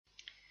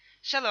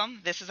Shalom,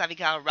 this is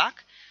Avigal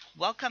Rock.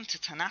 Welcome to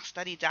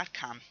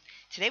TanachStudy.com.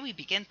 Today we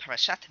begin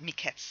Parashat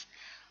Miketz.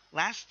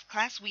 Last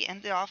class we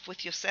ended off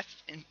with Yosef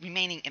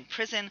remaining in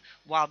prison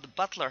while the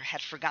butler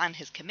had forgotten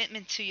his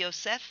commitment to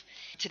Yosef.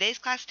 Today's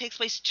class takes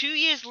place 2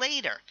 years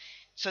later.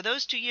 So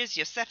those 2 years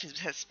Yosef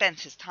has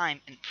spent his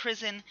time in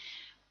prison.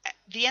 At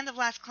the end of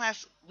last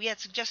class, we had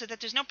suggested that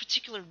there's no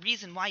particular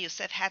reason why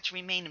Yosef had to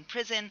remain in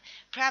prison.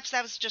 Perhaps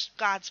that was just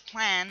God's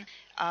plan.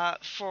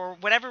 For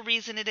whatever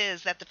reason it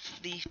is that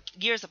the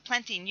years of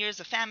plenty and years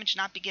of famine should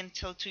not begin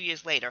until 2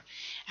 years later.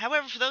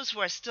 However, for those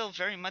who are still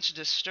very much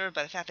disturbed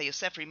by the fact that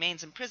Yosef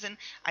remains in prison,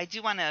 I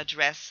do want to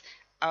address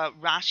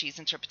Rashi's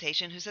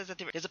interpretation, who says that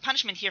there's a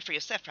punishment here for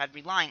Yosef for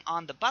relying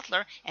on the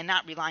butler and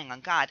not relying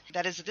on God.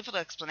 That is a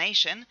difficult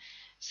explanation,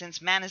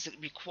 since man is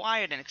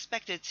required and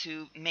expected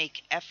to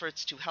make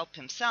efforts to help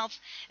himself.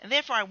 And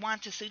therefore I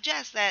want to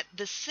suggest that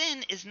the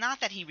sin is not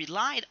that he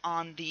relied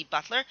on the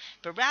butler,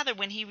 but rather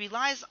when he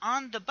relies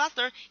on the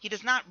butler, he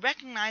does not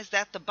recognize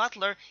that the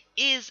butler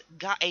is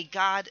a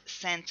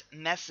God-sent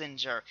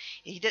messenger.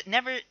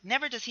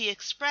 Never does he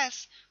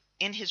express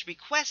in his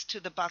request to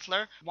the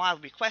butler, while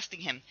requesting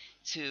him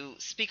to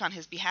speak on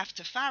his behalf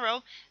to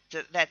Pharaoh,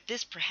 that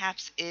this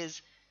perhaps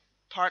is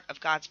part of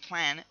God's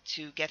plan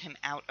to get him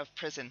out of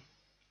prison.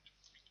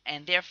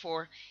 And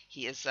therefore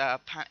he is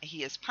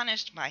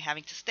punished by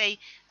having to stay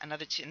an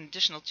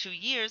additional 2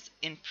 years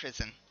in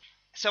prison.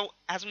 So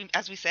as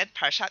we said,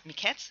 Parashat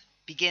Miketz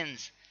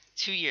begins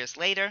 2 years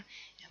later.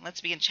 And let's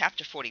begin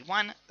chapter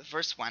 41,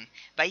 verse 1.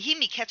 Vayhi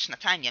miketz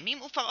shnatayim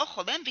yamim uFaro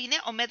cholem v'hineh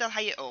omed al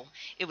hayeor.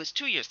 It was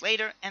 2 years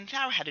later, and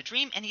Pharaoh had a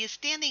dream, and he is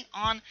standing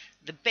on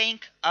the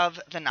bank of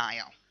the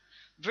Nile.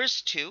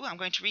 Verse 2, I'm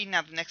going to read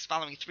now the next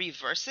following 3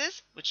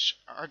 verses, which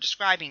are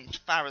describing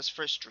Pharaoh's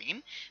first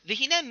dream.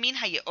 V'hineh min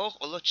hayeor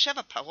olot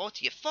sheva parot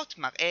yefot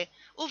mar'eh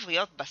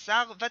uvriot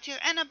basar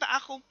v'tir'ena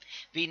ba'achu.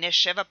 V'hineh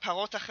sheva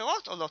parot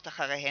acherot olot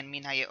acharehen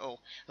min hayeor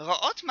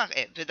ra'ot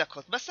mar'eh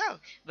v'dakot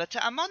basar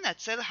v'ta'amodna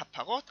etzel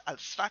haparot al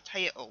sfat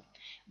hayeor.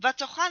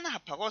 ותאכלנה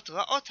הפרות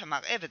רעות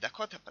המראה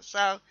ודקות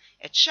הבשר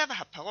את 7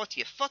 הפרות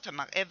יפות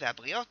המראה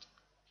והבריאות.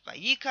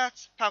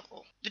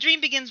 The dream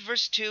begins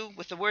verse 2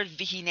 with the word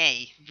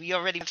vihine. We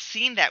already have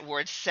seen that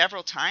word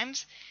several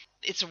times.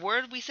 It's a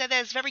word we said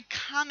that is very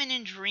common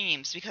in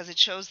dreams because it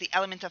shows the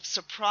element of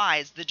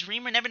surprise. The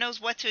dreamer never knows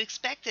what to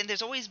expect, and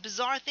there's always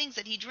bizarre things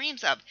that he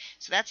dreams of.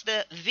 So that's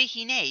the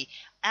vihine.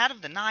 Out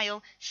of the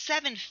Nile,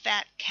 7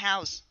 fat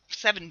cows,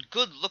 7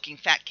 good-looking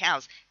fat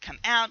cows come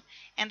out,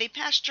 and they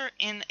pasture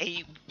in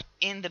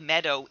the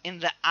meadow, in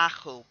the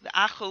achu. The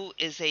achu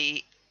is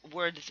a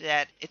word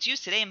that it's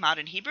used today in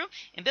modern Hebrew.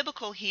 In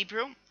biblical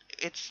Hebrew,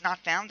 it's not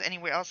found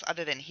anywhere else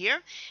other than here,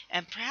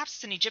 and perhaps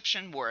it's an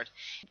Egyptian word.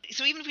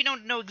 So even if we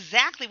don't know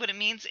exactly what it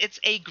means, it's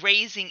a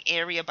grazing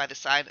area by the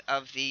side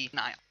of the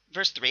Nile.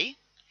 Verse 3,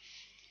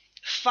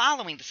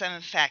 following the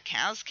 7 fat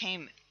cows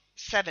came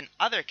 7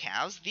 other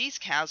cows. These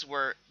cows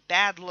were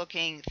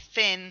bad-looking,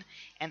 thin,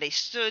 and they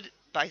stood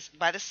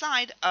by the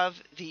side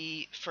of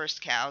the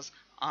first cows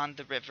on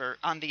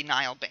the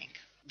Nile bank.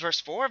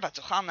 Verse 4,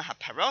 Vatochalna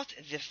haparot,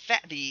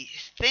 the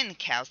thin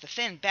cows, the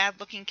thin,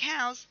 bad-looking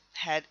cows,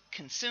 had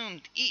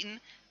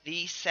eaten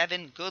the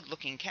 7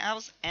 good-looking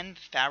cows, and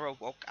Pharaoh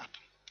woke up.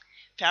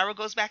 Pharaoh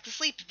goes back to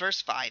sleep.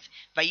 Verse 5,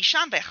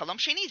 Vayisham v'chalom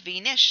shenit,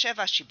 v'hineh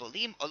 7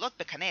 shibolim olot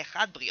b'kaneh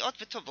echad briot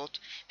v'tovot,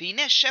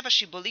 v'hineh 7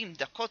 shibolim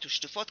dakot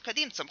ושטופות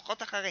קדים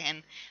צומחות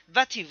אחריהן,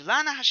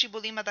 ותבלענה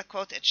השיבולים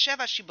הדקות את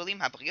 7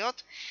 השיבולים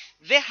הבריאות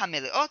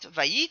והמלאות,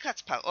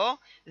 ויקץ פרעה,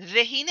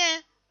 והנה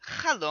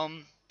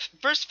חלום.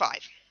 Verse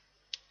 5,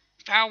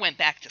 Pharaoh went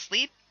back to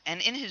sleep,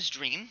 and in his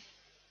dream,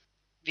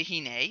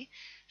 v'hineh,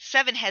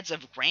 7 heads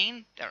of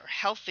grain that are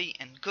healthy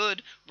and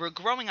good were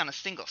growing on a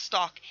single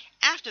stalk.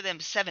 After them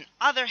 7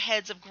 other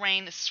heads of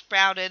grain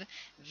sprouted.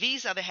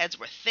 These other heads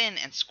were thin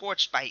and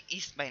scorched by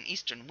an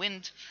eastern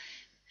wind.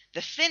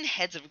 The thin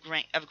heads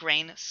of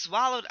grain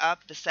swallowed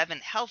up the 7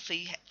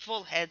 healthy,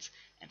 full heads,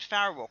 and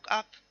Pharaoh woke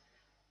up,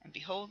 and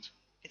behold,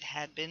 it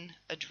had been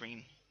a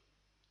dream.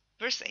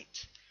 Verse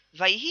 8,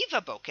 ויהי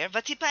בבוקר,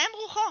 ותפעם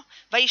רוחו,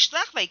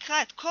 וישלח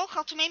ויקרא את כל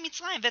חרטומי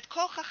מצרים ואת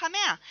כל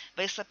חכמיה,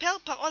 ויספר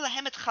פרעה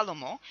להם את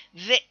חלומו,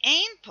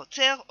 ואין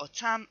פוטר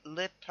אותם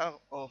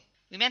לפרעה.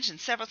 We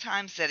mentioned several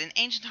times that in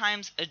ancient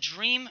times a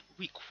dream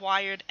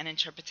required an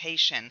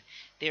interpretation.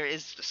 There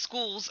is the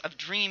schools of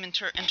dream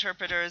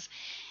interpreters,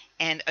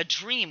 and a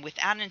dream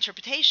without an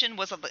interpretation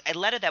was a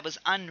letter that was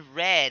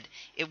unread.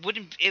 It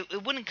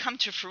wouldn't come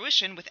to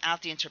fruition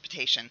without the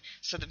interpretation.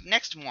 So the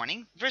next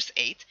morning, verse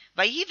 8,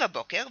 ויהי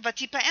בבוקר,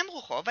 ותפעם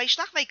רוחו,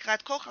 וישלח ויקרא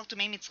את כל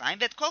חרטומי מצרים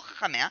ואת כל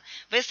חכמיה,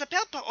 ויספר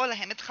פרעה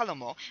להם את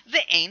חלומו,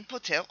 ואין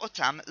פוטר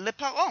אותם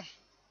לפרעה.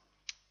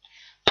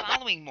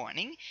 Following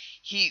morning,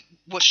 he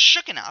was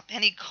shooken up,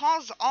 and he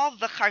calls all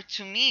the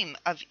Khartoumim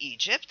of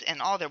Egypt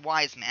and all their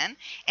wise men,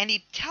 and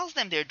he tells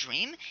them their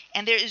dream,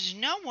 and there is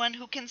no one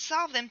who can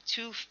solve them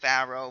to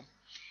Pharaoh.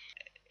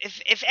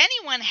 If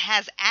anyone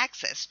has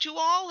access to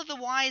all of the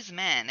wise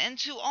men and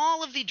to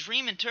all of the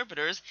dream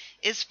interpreters,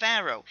 is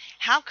Pharaoh.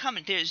 How come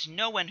there is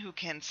no one who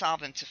can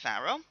solve them to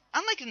Pharaoh?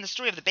 Unlike in the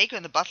story of the baker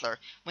and the butler,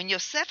 when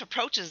Yosef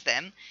approaches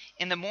them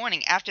in the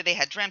morning after they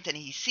had dreamt and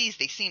he sees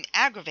they seem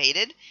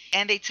aggravated,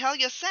 and they tell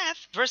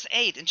Yosef, verse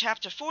 8 in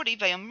chapter 40,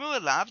 Vayomru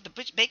elav, the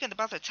baker and the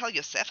butler tell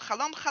Yosef,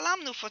 Chalom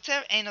chalamnu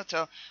foter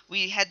einoto.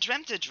 We had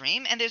dreamt a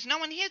dream, and there's no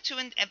one here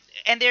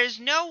and there's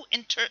no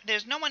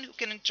one who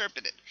can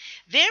interpret it.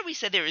 There we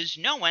said there is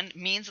no one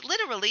means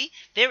literally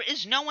there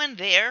is no one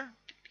there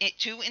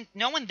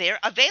no one there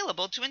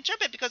available to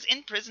interpret, because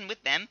in prison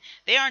with them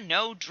there are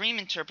no dream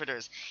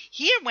interpreters.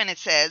 Here when it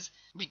says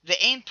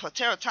the ain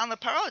poter otan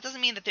leparo, it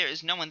doesn't mean that there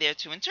is no one there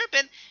to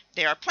interpret.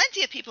 There are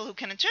plenty of people who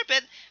can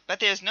interpret,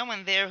 but there's no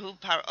one there who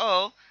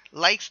Paro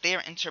likes their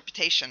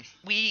interpretation.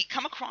 We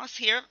come across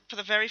here for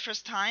the very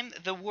first time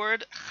the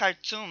word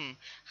khartum.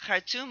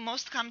 Khartum,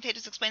 most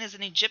commentators explain, is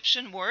an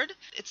Egyptian word.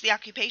 It's the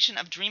occupation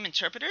of dream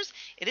interpreters.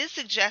 It is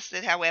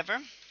suggested, however,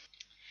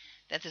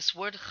 that this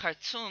word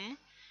khartum,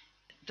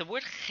 the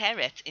word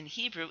cheret in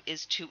Hebrew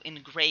is to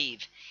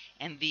engrave,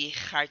 and the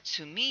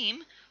Khartumim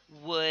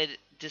would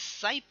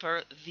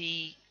decipher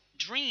the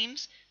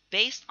dreams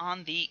based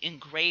on the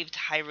engraved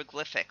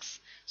hieroglyphics.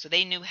 So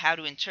they knew how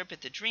to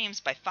interpret the dreams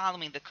by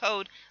following the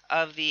code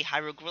of the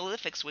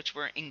hieroglyphics which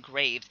were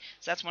engraved.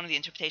 So that's one of the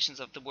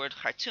interpretations of the word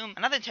Khartum.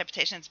 Another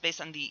interpretation is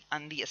based on the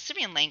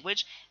Assyrian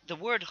language. The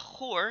word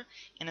chur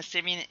in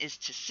Assyrian is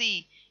to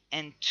see,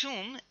 and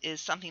tum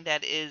is something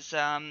that is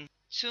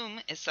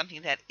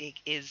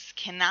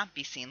cannot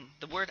be seen.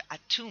 The word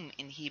atum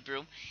in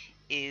Hebrew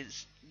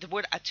is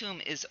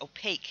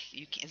opaque.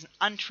 Is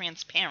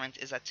untransparent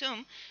is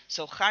atum.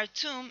 So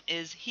khartum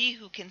is he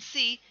who can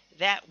see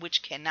that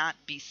which cannot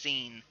be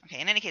seen. Okay.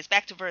 In any case,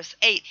 back to verse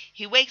 8.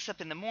 He wakes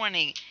up in the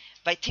morning.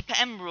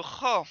 Vaytipaem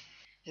rucho.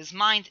 His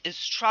mind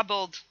is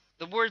troubled.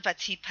 The word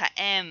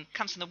vatipaem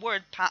comes from the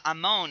word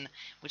pa'amon,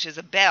 which is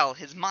a bell.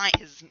 His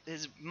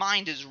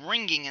mind is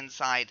ringing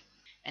inside.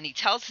 And he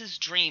tells his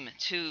dream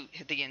to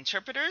the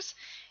interpreters,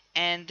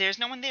 and there's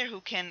no one there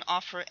who can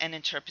offer an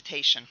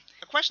interpretation.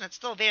 The question that's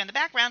still there in the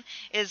background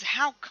is,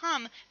 how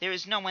come there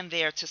is no one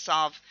there to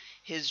solve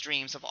his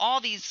dreams? Of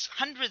all these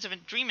hundreds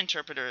of dream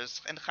interpreters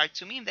and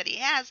Khartumim that he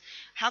has,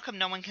 how come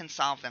no one can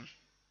solve them?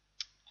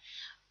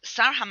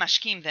 Sar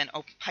HaMashkim then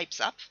pipes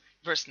up,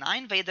 verse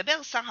 9,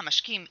 Vayedaber Sar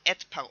HaMashkim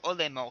et Paro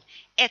lemor,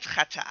 et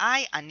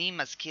chata'ai ani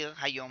mazkir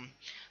hayom.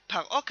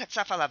 פרעה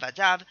קצף על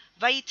עבדיו,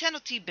 וייתן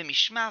אותי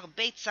במשמר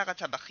בית שר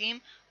הטבחים,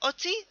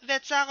 אותי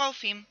ואת שר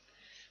האופים.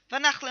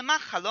 ונחלמה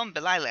חלום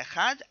בלילה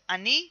אחד,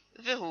 אני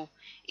והוא,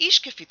 איש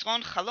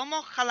כפתרון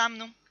חלומו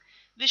חלמנו.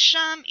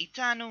 ושם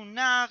איתנו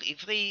נער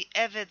עברי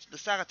עבד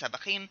לשר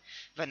הטבחים,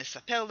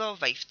 ונספר לו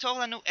ויפתור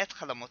לנו את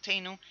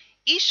חלומותינו,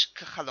 איש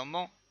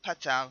כחלומו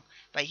פתר,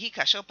 ויהי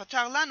כאשר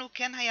פתר לנו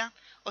כן היה,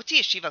 אותי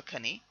השיב על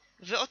קני,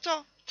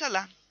 ואותו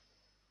תלה.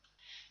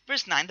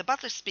 Verse 9, the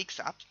butler speaks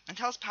up and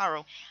tells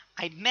Paro,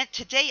 I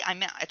mentioned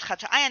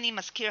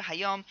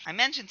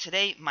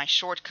today my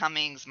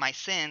shortcomings, my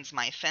sins,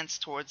 my offense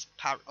towards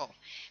Paro.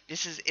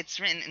 It's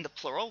written in the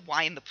plural.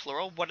 Why in the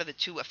plural? What are the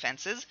two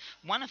offenses?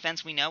 One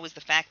offense we know is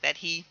the fact that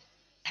he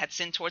had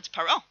sinned towards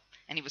Paro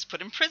and he was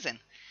put in prison.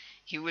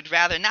 He would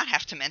rather not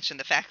have to mention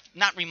the fact,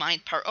 not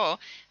remind Paro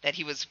that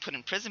he was put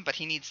in prison, but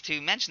he needs to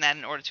mention that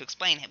in order to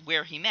explain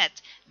where he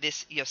met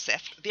this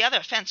Yosef. The other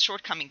offense,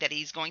 shortcoming that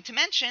he's going to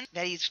mention,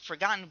 that he's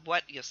forgotten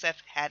what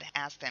Yosef had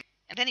asked him.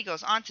 And then he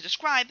goes on to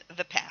describe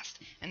the past.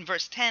 In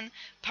verse 10,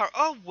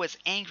 Paro was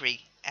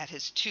angry at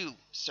his two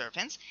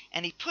servants,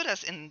 and he put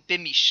us in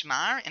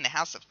Bimishmar, in the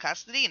house of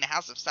custody, in the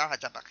house of Sar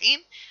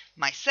HaTabachim,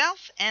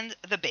 myself and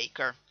the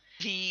baker.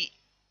 The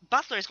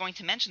butler is going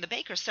to mention the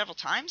baker several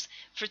times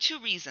for two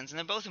reasons, and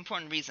they're both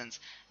important reasons.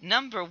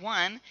 Number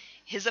one,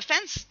 his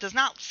offense does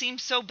not seem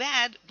so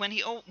bad when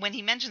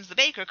he mentions the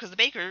baker, because the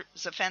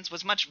baker's offense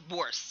was much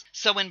worse.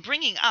 So when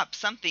bringing up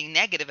something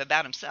negative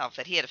about himself,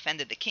 that he had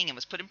offended the king and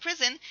was put in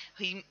prison,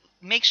 he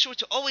makes sure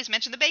to always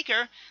mention the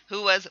baker,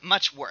 who was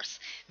much worse.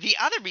 The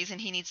other reason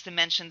he needs to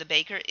mention the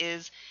baker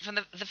is from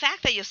the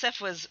fact that Yosef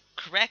was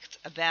correct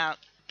about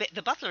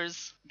the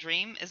butler's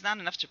dream is not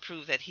enough to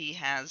prove that he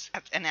has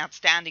an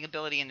outstanding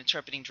ability in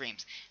interpreting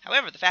dreams.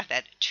 However, the fact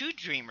that two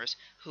dreamers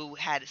who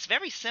had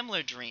very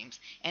similar dreams,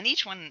 and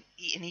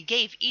he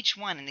gave each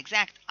one an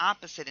exact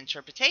opposite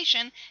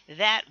interpretation,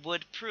 that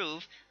would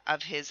prove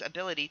of his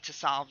ability to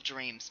solve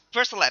dreams.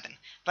 Verse 11.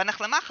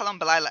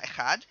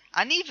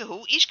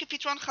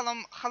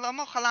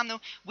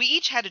 We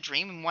each had a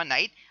dream in one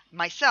night.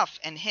 Myself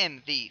and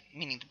him,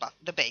 meaning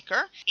the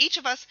baker, each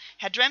of us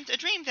had dreamt a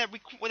dream that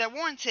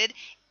warranted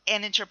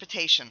an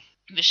interpretation.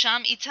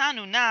 ושם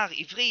איתנו נער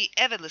עברי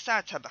עבד לשר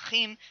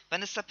הטבחים,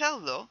 ונספר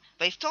לו,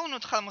 ויפתור לנו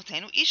את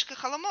חלומותינו, איש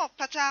כחלומו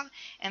פתר.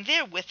 And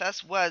there with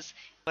us was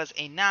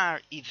a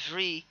nar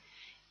ivri,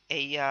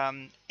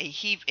 a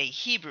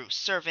Hebrew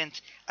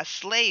servant, a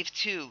slave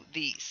to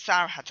the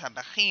Sar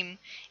HaTabachim,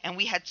 and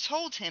we had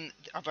told him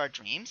of our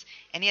dreams,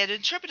 and he had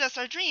interpreted us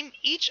our dream.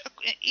 Each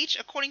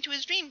according to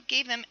his dream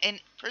gave them a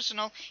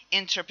personal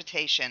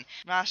interpretation.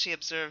 Rashi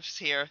observes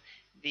here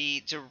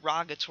the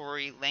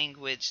derogatory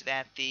language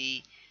that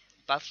the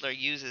butler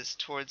uses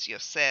towards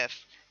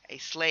Yosef. a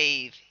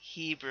slave,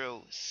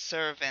 Hebrew,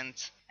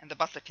 servant. And the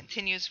butler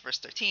continues, verse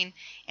 13,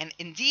 and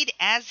indeed,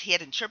 as he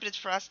had interpreted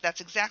for us, that's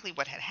exactly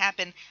what had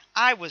happened.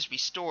 I was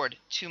restored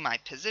to my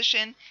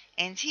position,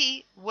 and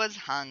he was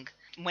hung.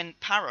 When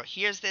Paro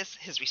hears this,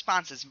 his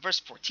response is in verse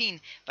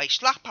 14,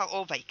 Vayishlach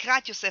Paro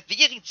vayikrat Yosef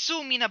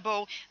v'yiritzu min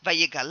habo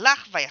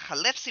vayigalach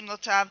vayachalef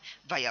simlotav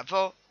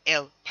vayavo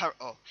el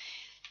Paro.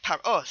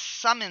 Paro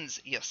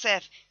summons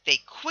Yosef. They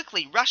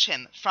quickly rush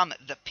him from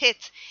the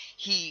pit.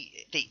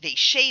 They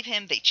shave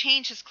him, they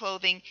change his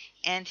clothing,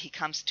 and he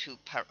comes to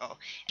Paro.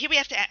 Here we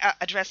have to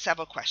address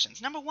several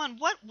questions. Number one,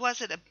 what was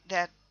it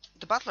that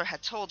the butler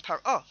had told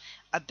Paro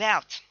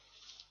about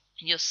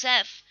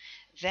Yosef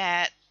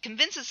that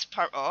convinces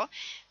Paro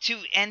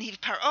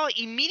Paro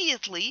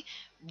immediately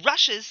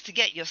rushes to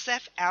get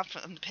Yosef out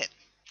from the pit?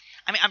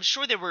 I mean, I'm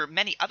sure there were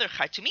many other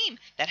Khartoumim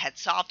that had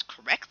solved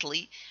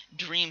correctly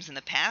dreams in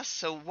the past,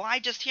 so why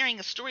just hearing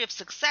a story of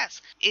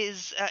success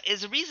is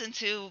a reason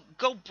to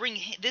go bring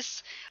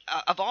this,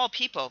 of all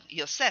people,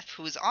 Yosef,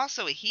 who is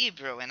also a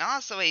Hebrew and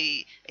also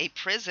a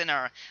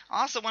prisoner,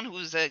 also one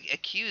who's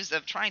accused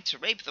of trying to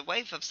rape the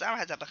wife of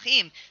Sarah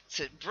HaZabachim,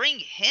 to bring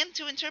him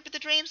to interpret the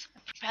dreams?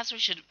 Perhaps we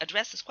should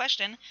address this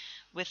question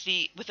with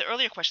the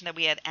earlier question that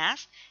we had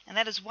asked, and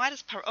that is, why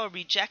does Paro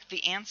reject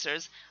the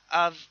answers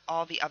of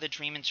all the other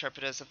dream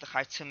interpreters of the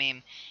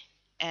Khartoumim?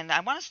 And I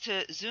want us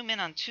to zoom in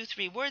on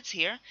 2-3 words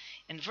here.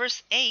 In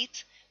verse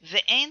 8,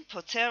 Ve'ein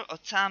poter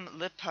otam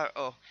le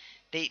Paro.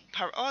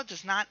 Paro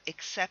does not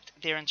accept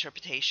their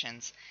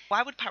interpretations.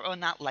 Why would Paro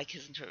not like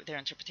their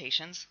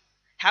interpretations?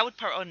 How would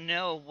Paro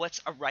know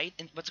what's a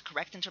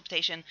correct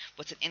interpretation,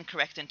 what's an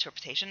incorrect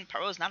interpretation?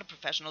 Paro is not a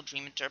professional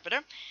dream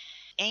interpreter.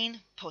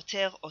 Ein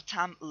poter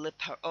otam le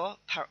Paro.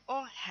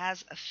 Paro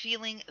has a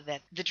feeling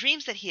that the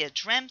dreams that he had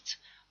dreamt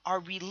are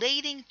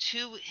relating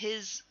to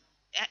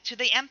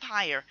the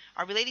empire,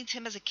 are relating to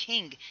him as a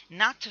king,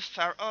 not to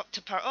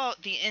Paro,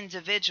 the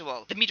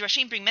individual. The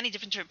Midrashim bring many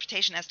different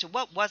interpretations as to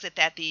what was it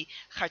that the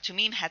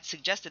Khartoumim had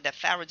suggested that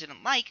Pharaoh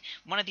didn't like.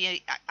 One of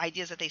the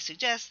ideas that they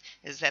suggest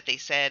is that they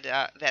said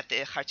that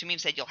the Khartoumim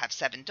said, you'll have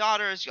 7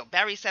 daughters, you'll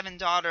bury 7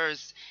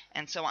 daughters,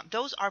 and so on.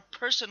 Those are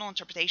personal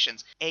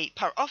interpretations.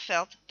 Paro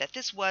felt that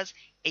this was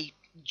a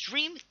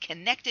dream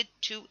connected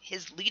to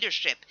his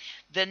leadership.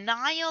 The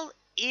Nile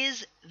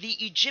is the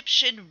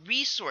Egyptian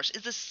resource,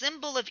 is a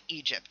symbol of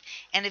Egypt.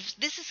 And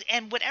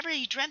whatever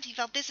he dreamt, he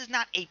felt this is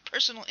not a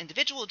personal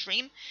individual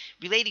dream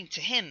relating to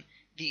him,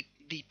 the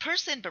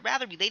person, but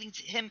rather relating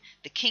to him,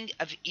 the king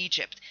of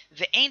Egypt.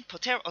 Ve'ein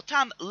poter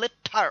otam le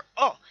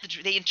Paro.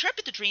 They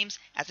interpret the dreams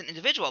as an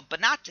individual,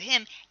 but not to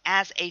him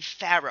as a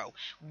pharaoh.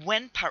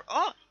 When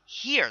Paro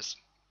hears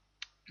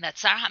that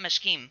Sar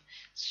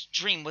HaMashkim's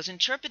dream was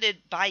interpreted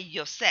by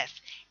Yosef,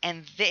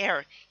 and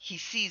there he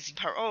sees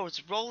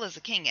Paro's role as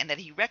a king, and that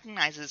he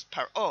recognizes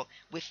Paro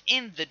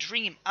within the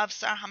dream of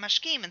Sar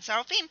HaMashkim and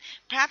Seraphim,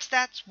 perhaps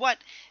that's what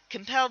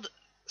compelled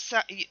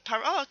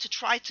Paro to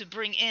try to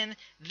bring in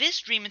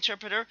this dream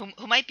interpreter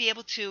who might be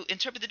able to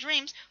interpret the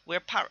dreams where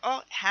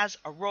Paro has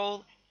a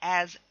role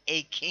as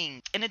a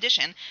king. In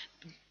addition,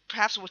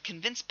 perhaps what would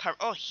convince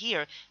Paro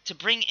here to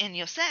bring in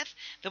Yosef,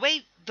 the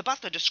way the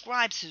butler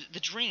describes the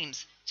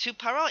dreams to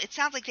Paro, it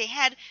sounds like they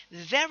had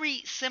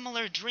very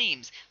similar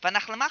dreams. It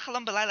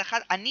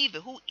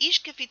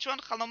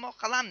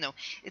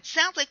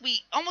sounds like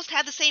we almost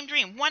had the same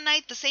dream, one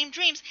night, the same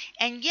dreams,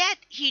 and yet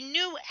he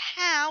knew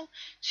how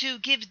to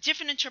give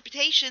different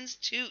interpretations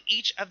to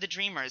each of the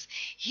dreamers.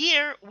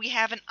 Here we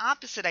have an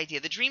opposite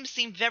idea. The dreams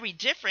seem very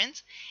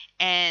different,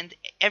 and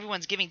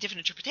everyone's giving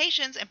different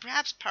interpretations, and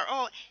perhaps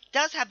Paro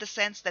does have the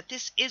sense that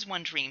this is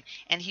one dream,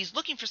 and he's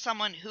looking for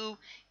someone who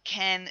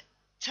can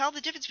tell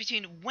the difference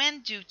between when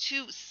do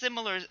two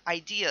similar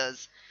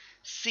ideas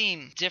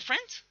seem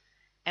different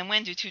and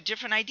when do two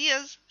different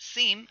ideas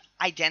seem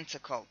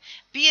identical.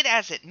 Be it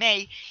as it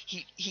may,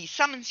 he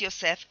summons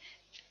Yosef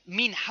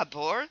min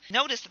habor.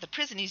 Notice that the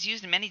prison is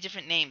used in many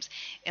different names.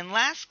 In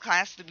last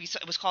class,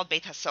 it was called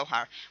Beit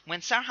HaSohar.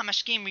 When Sar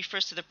HaMashkim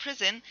refers to the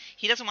prison,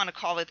 he doesn't want to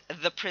call it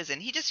the prison.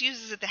 He just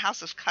uses it the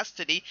house of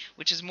custody,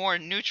 which is more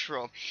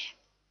neutral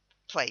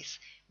place.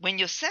 When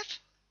Yosef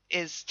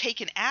is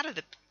taken out of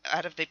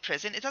the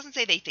prison, it doesn't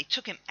say they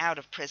took him out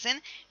of prison.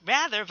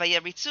 Rather,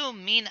 vayaritzu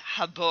min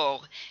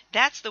habor.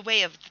 That's the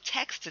way of the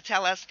text to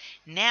tell us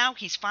now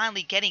he's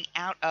finally getting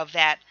out of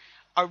that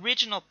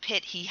original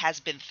pit he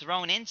has been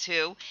thrown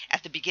into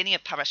at the beginning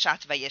of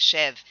Parashat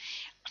Vayeshev.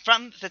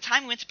 From the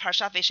time he went to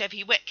Parashat Vayeshev,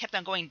 he kept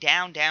on going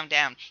down, down,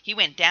 down. He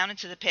went down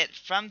into the pit.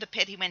 From the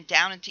pit, he went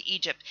down into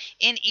Egypt.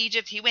 In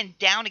Egypt, he went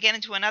down again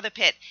into another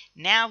pit.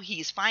 Now he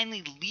is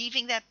finally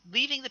leaving the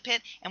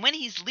pit. And when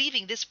he's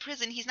leaving this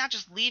prison, he's not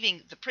just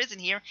leaving the prison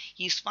here.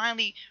 He's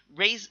finally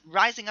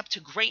rising up to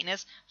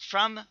greatness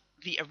from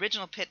the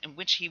original pit in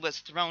which he was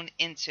thrown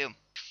into.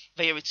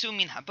 Vayaritzu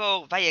min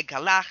habo,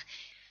 vayagalach.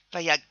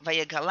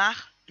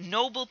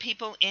 Noble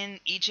people in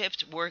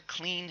Egypt were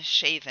clean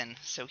shaven.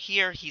 So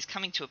here he's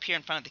coming to appear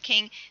in front of the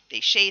king. They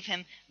shave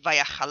him.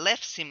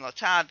 Vayachalef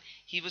simlotav.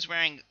 He was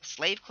wearing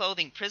slave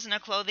clothing, prisoner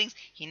clothing.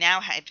 Now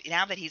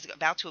that he's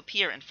about to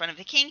appear in front of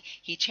the king,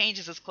 he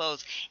changes his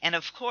clothes. And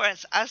of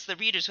course, us, the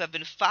readers who have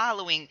been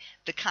following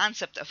the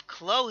concept of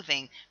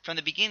clothing from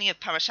the beginning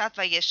of Parashat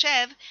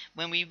Vayeshev,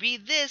 when we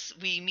read this,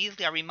 we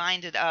immediately are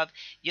reminded of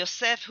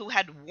Yosef, who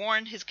had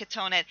worn his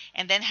ketonet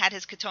and then had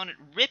his ketonet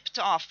ripped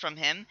off from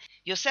him.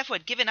 Yosef, who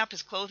had given up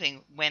his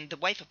clothing when the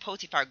wife of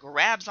Potiphar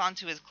grabs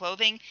onto his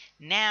clothing,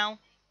 now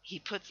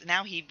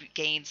he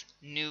gains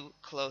new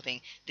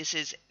clothing. This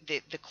is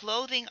the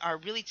clothing are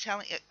really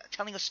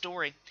telling a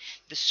story,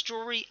 the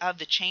story of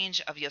the change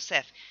of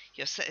Yosef.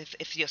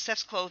 If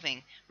Yosef's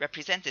clothing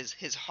represented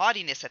his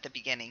haughtiness at the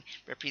beginning,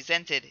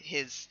 represented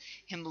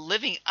him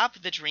living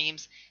up the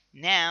dreams.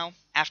 Now,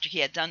 after he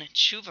had done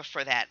tshuva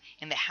for that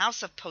in the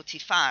house of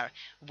Potiphar,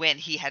 when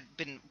he had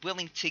been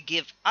willing to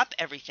give up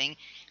everything,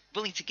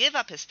 willing to give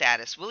up his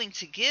status, willing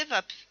to give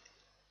up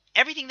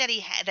everything that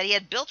he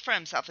had built for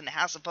himself in the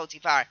house of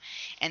Potiphar,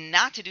 and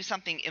not to do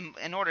something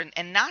in order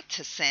and not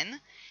to sin.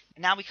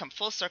 Now we come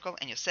full circle,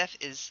 and Yosef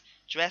is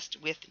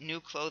dressed with new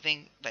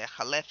clothing,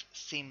 v'yachalef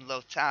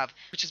simlotav,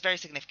 which is very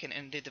significant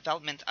in the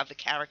development of the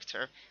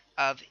character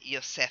of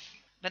Yosef.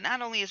 But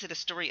not only is it a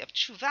story of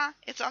tshuva,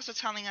 it's also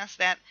telling us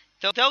that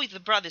though the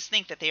brothers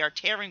think that they are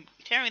tearing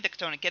the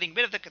ketonet, getting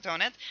rid of the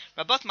ketonet,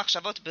 rabot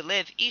machshavot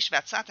belev ish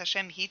v'atzat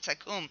Hashem hi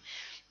takum,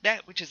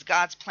 that which is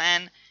God's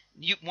plan,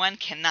 one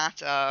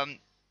cannot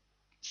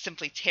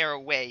simply tear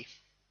away.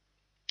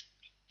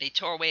 They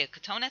tore away a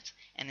ketonet,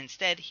 and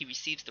instead he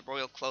receives the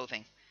royal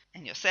clothing.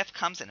 And Yosef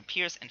comes and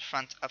appears in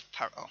front of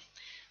Paro.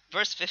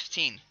 Verse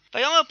 15.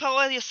 ויאמר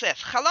פרעה אל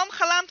יוסף, חלום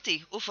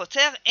חלמתי,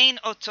 ופותר אין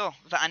אותו,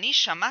 ואני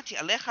שמעתי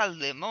עליך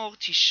לאמור,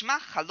 תשמע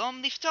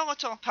חלום לפתור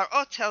אותו.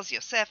 Paro tells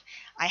Yosef,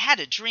 I had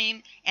a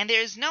dream, and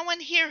there is no one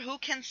here who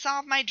can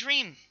solve my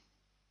dream.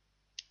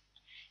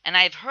 And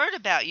I have heard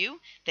about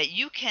you, that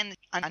you can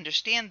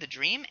understand the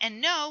dream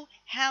and know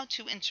how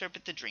to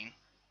interpret the dream.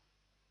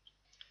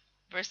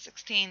 Verse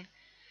 16.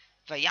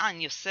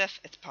 ויען יוסף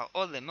את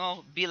פרעה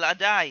לאמור,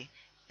 בלעדי,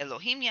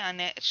 אלוהים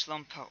יענה את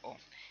שלום פרעה.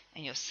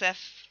 And Yosef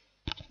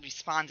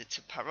responded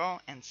to Paro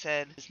and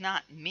said, it's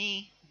not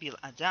me,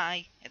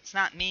 bildai, it's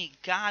not me,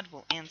 God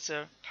will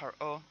answer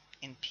Paro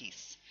in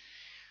peace.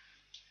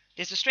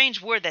 There's a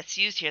strange word that's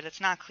used here that's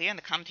not clear, and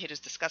the commentators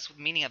discuss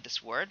the meaning of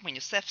this word. When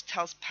Yosef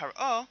tells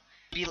Paro,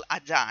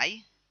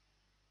 bildai,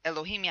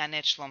 Elohim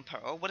yanet shlom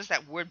Paro, what does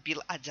that word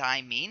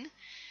bildai mean?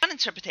 One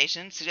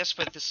interpretation suggests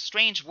for this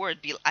strange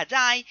word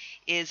bildai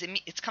is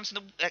it's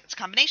a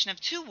combination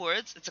of two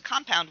words. It's a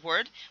compound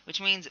word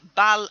which means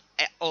bal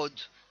od,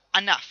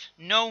 enough,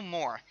 no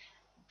more.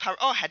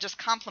 Paro had just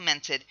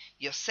complimented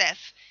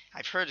Yosef.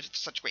 I've heard of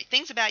such great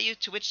things about you.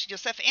 To which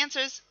Yosef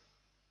answers,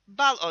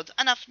 bal od,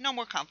 enough, no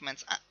more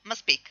compliments, must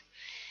speak.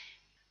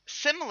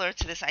 Similar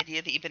to this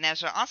idea, the Ibn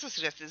Ezra also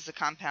suggests this is a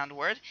compound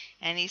word,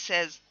 and he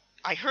says,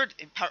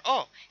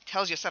 Paro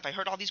tells Yosef, I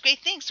heard all these great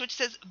things, which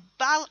says,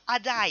 bal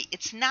adai,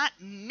 it's not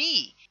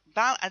me.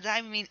 Bal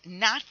adai means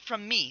not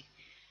from me.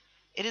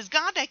 It is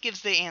God that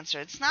gives the answer.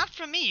 It's not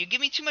from me. You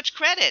give me too much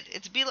credit.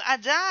 It's bil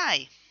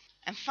adai.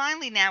 And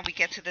finally now we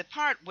get to the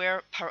part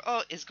where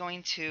Paro is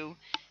going to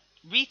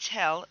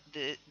retell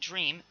the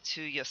dream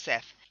to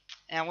Yosef.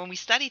 Now, when we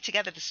study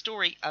together the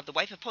story of the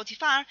wife of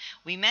Potiphar,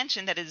 we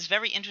mentioned that it is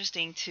very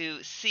interesting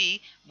to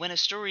see when a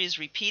story is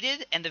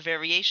repeated and the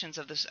variations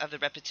of the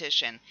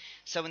repetition.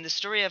 So in the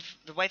story of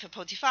the wife of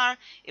Potiphar,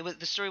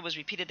 the story was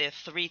repeated there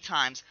 3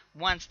 times.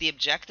 Once the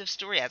objective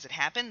story as it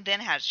happened,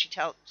 then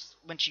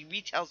when she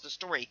retells the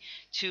story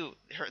to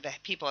the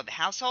people of the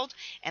household,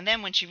 and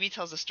then when she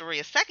retells the story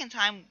a second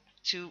time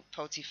to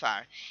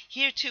Potiphar.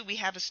 Here too we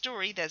have a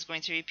story that is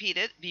going to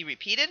be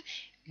repeated.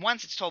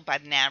 Once it's told by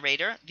the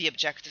narrator, the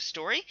objective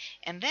story,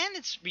 and then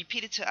it's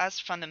repeated to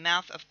us from the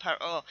mouth of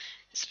Paro.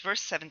 It's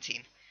verse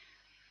 17.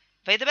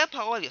 וידבר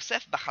פרעה אל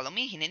יוסף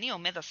בחלומי, הנני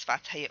עומד על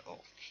שפת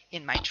היאור.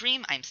 In my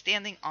dream I am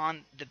standing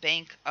on the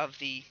bank of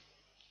the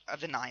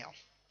Nile.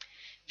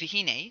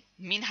 והנה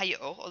מן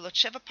היאור עולות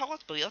 7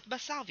 פרות בריאות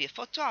בשר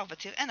ויפות תואר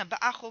ותראינה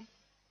באחו.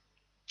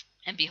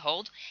 And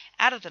behold,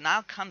 out of the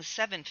Nile come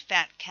 7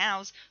 fat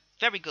cows,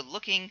 very good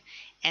looking,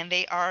 and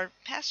they are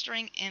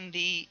pasturing in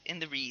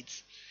the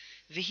reeds.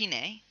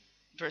 והנה,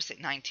 verse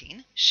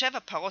 19, 7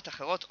 פרות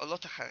אחרות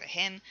עולות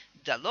אחריהן,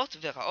 דלות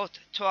ורעות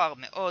תואר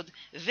מאוד,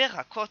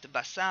 ורקות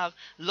בשר,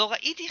 לא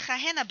ראיתי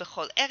כהנה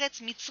בכל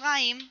ארץ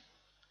מצרים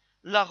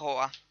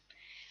לרוע.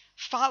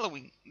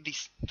 Following the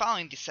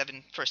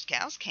 7 first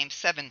cows came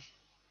 7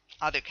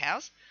 other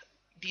cows.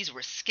 These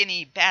were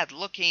skinny,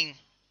 bad-looking.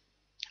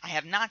 I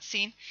have not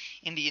seen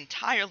in the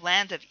entire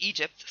land of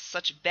Egypt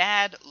such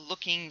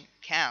bad-looking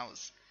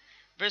cows.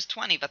 Verse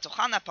 20,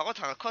 ותאכלנה הפרות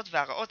הרכות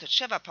והרעות את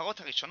 7 הפרות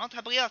הראשונות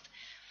הבריאות.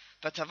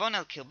 ותבון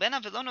אל קרבנה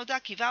ולא נודע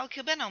כי בא אל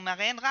קרבנה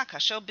ומראיהן רע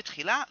כאשר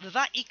בתחילה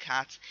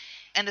ובאיקץ.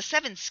 And the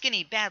 7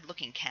 skinny,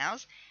 bad-looking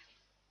cows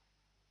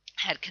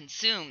had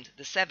consumed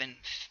the 7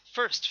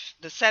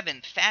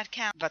 fat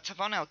cows.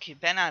 ותבון אל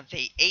קרבנה,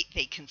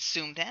 they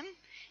consumed them,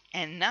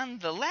 and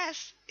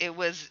nonetheless it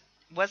was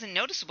wasn't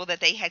noticeable that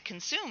they had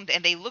consumed,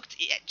 and they looked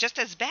just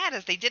as bad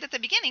as they did at the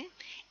beginning,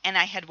 and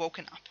I had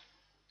woken up.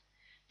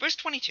 Verse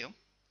 22,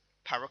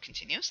 Paro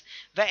continues,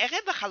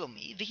 Va'erev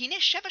b'chalomi, v'hine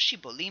sheva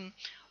shibolim,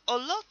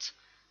 olot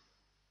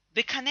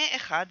b'kane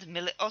echad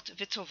meleot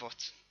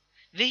v'tovot.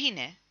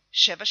 והנה,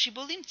 שבע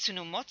שיבולים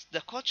צנומות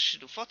דקות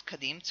שדופות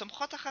קדים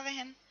צומחות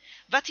אחריהן.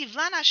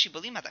 ותבלענה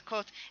השיבולים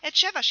הדקות את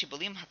שבע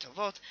השיבולים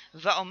הטובות,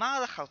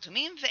 ואומר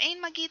לחרטומים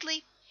ואין מגיד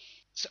לי.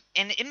 So,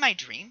 and in my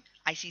dream,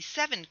 I see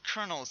 7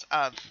 kernels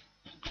of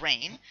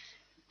grain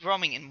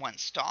growing in one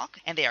stalk,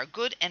 and they are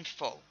good and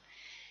full.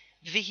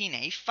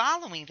 Vihine,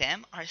 following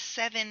them are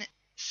 7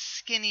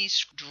 skinny,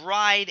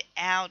 dried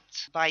up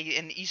by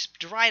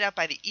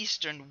the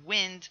eastern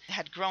wind,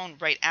 had grown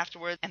right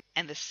afterward,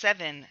 and the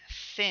 7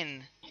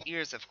 thin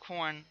ears of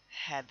corn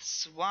had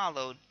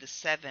swallowed the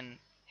 7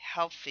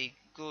 healthy,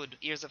 good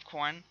ears of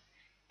corn.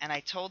 And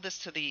I told this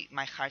to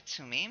my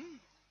Chartumim,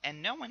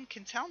 and no one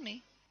can tell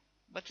me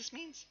what this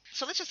means.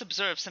 So let's just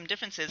observe some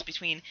differences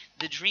between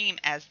the dream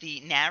as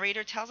the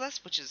narrator tells us,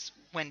 which is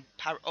when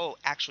Paro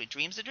actually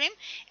dreams the dream,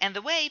 and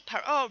the way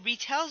Paro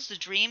retells the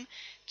dream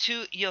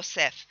to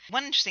Yosef.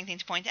 One interesting thing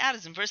to point out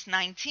is in verse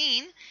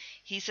 19,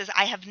 he says,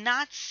 I have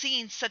not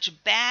seen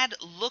such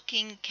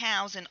bad-looking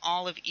cows in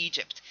all of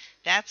Egypt.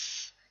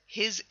 That's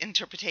his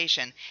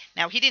interpretation.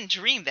 Now, he didn't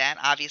dream that,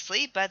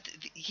 obviously, but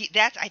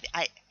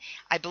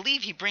I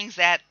believe he brings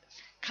that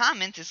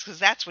comment is because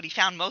that's what he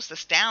found most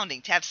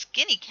astounding. To have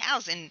skinny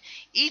cows in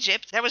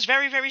Egypt, that was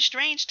very, very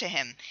strange to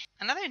him.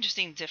 Another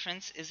interesting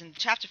difference is in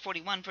chapter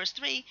 41, verse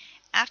 3,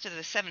 after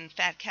the 7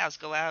 fat cows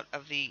go out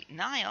of the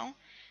Nile,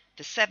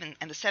 the 7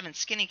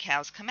 skinny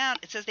cows come out,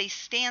 it says they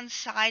stand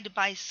side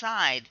by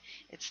side.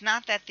 It's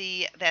not that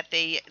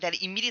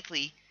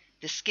immediately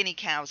the skinny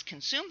cows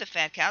consume the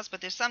fat cows,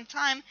 but there's some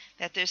time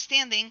that they're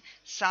standing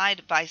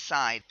side by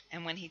side.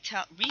 And when he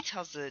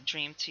retells the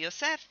dream to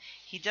Yosef,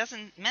 he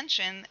doesn't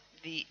mention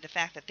the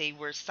fact that they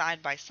were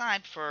side by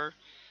side for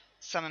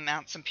some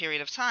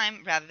period of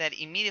time, rather that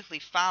immediately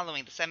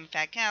following the 7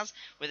 fat cows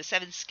were the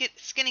 7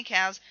 skinny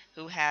cows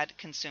who had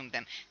consumed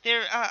them.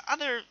 There are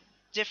other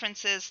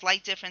differences,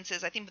 slight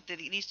differences. I think that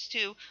these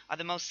 2 are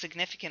the most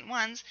significant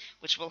ones,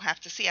 which we'll have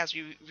to see as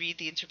we read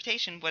the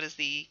interpretation. What is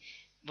the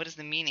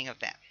meaning of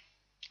that?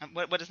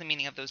 What is the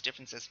meaning of those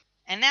differences?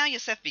 And now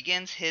Yosef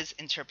begins his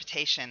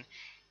interpretation,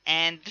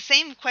 and the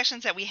same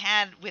questions that we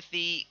had with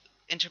the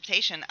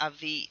interpretation of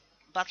the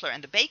butler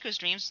and the baker's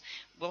dreams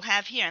we'll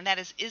have here, and that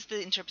is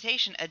the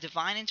interpretation a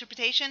divine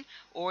interpretation,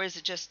 or is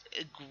it just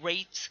a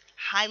great,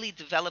 highly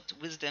developed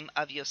wisdom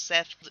of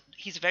Yosef?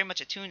 He's very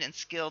much attuned and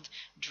skilled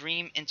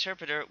dream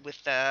interpreter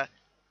with the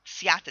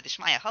Siyata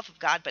Dishmaya, help of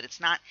God, but it's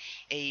not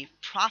a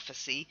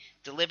prophecy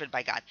delivered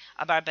by God.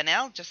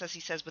 Abarbanel, just as he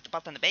says with the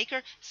butler and the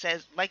baker,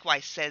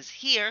 likewise says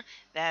here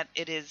that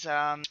it is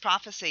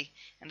prophecy,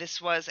 and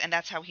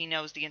that's how he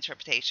knows the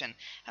interpretation.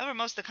 However,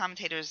 most of the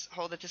commentators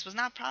hold that this was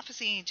not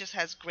prophecy, he just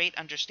has great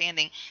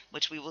understanding,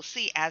 which we will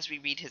see as we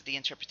read the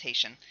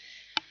interpretation.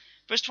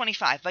 Verse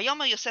 25,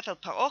 Vayomer Yosef el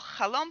Paro,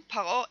 Chalom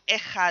Paro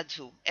echad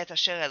hu, et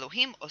asher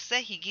Elohim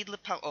oseh higid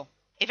leParo.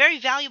 A very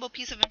valuable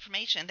piece of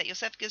information that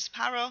Yosef gives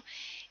Paro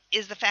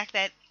is the fact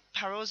that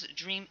Paro's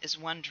dream is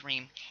one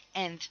dream.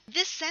 And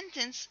this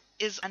sentence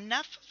is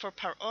enough for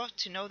Paro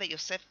to know that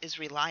Yosef is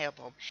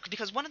reliable.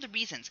 Because one of the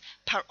reasons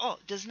Paro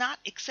does not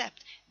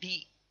accept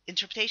the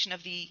interpretation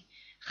of the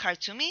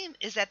Chartumim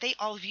is that they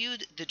all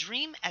viewed the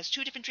dream as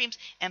 2 different dreams,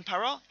 and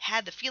Paro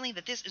had the feeling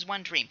that this is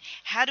one dream.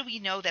 How do we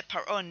know that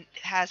Paro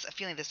has a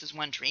feeling this is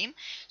one dream?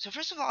 So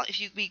first of all,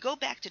 we go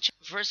back to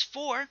verse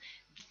 4,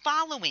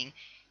 following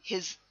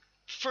his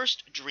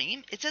first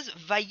dream, it says,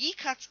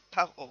 Vayikatz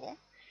Paro.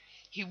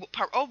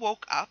 Paro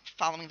woke up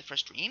following the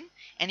first dream,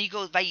 and he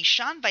goes,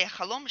 Vayishan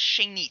vayachalom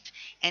shenit,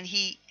 and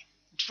he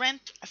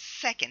dreamt a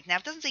second. Now,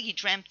 it doesn't say he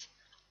dreamt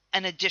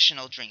an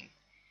additional dream.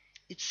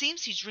 It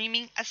seems he's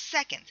dreaming a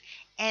second.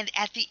 And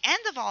at the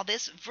end of all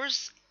this,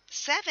 verse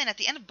 7, at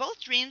the end of both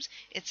dreams,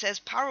 it says,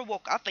 Paro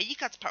woke up,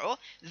 Vayikatz Paro,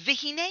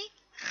 Vihine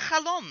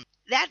Chalom.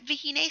 That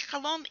Vihine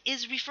Chalom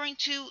is referring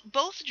to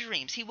both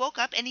dreams. He woke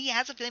up and he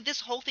has a feeling this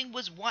whole thing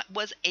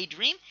was a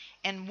dream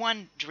and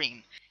one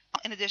dream.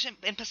 In addition,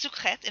 in Pasuk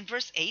Chet, in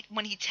verse 8,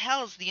 when he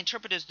tells the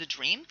interpreters the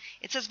dream,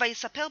 it says,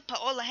 Vayisaper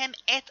Paro lahem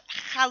et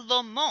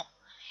chalomo.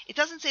 It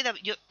doesn't say that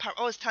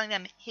Paro is telling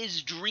them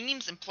his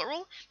dreams in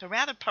plural, but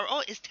rather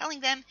Paro is telling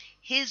them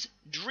his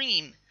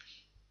dream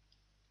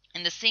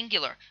in the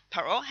singular.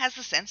 Paro has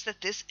the sense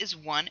that this is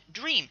one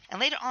dream. And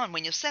later on,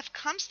 when Yosef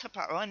comes to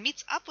Paro and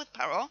meets up with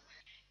Paro,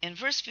 in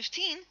verse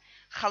 15,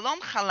 Chalom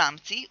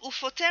chalamti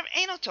ufoter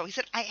einoto. He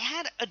said, I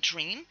had a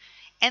dream,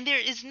 and there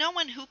is no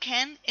one who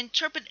can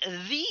interpret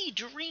the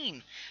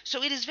dream.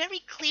 So it is very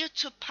clear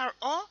to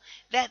Paro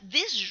that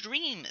this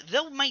dream,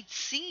 though it might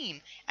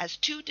seem as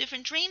 2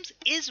 different dreams,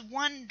 is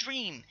one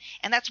dream.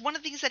 And that's one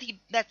of the things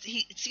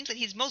it seems that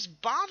he's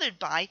most bothered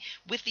by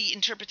with the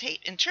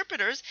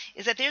interpreters,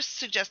 is that they're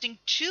suggesting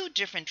 2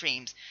 different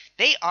dreams.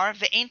 They are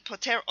ve'ein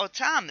poter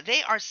otam.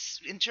 They are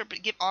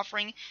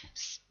offering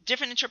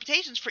different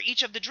interpretations for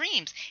each of the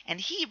dreams, and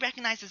he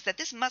recognizes that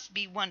this must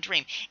be one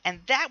dream.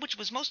 And that which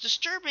was most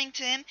disturbing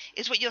to him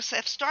is what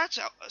Yosef starts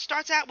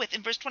out with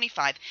in verse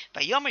 25.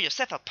 Vayomer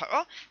Yosef al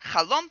Paro,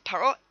 Chalom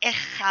Paro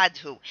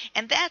echadhu.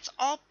 And that's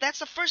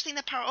the first thing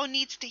that Paro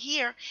needs to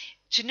hear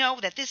to know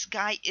that this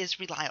guy is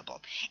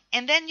reliable.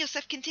 And then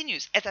Yosef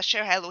continues, Et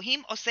asher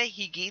Elohim oseh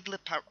higid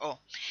leParo.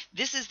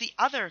 This is the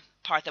other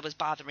part that was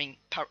bothering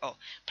Paro.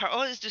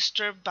 Paro is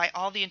disturbed by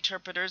all the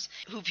interpreters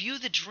who view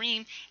the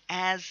dream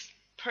as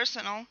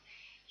personal.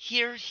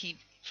 Here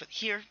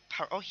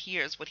Paro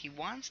hears what he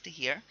wants to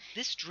hear.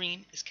 This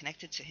dream is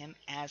connected to him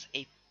as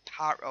a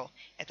Paro.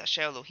 Et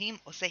asher Elohim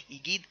oseh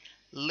higid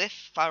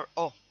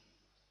leParo.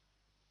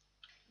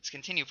 Let's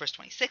continue, verse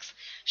 26.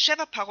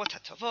 Sheva parot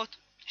hatovot,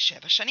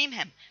 sheva shanim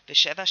hem,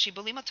 v'sheva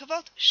shibolim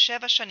hatovot,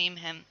 sheva shanim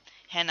hem,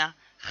 hena,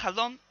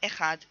 chalom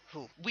echad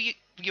hu. We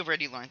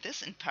already learned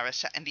this in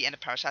the end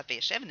of Parashat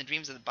Vayeshev, in the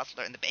dreams of the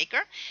butler and the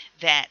baker,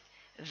 that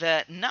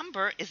the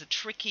number is a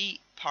tricky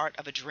part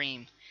of a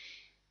dream.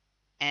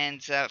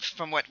 And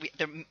from what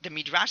the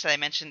midrash that I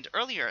mentioned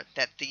earlier,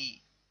 that the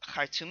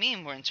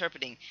Chartumim were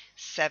interpreting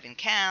 7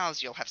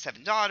 cows, you'll have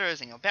 7 daughters,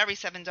 and you'll bury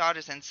 7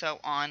 daughters, and so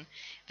on.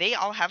 They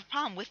all have a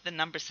problem with the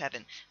number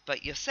 7.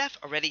 But Yosef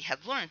already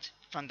had learned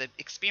from the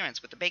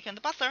experience with the baker and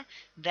the butler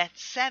that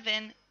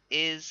 7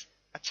 is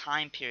a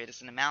time period,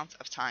 is an amount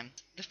of time.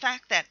 The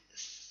fact that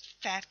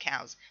fat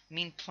cows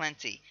mean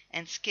plenty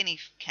and skinny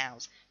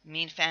cows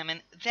mean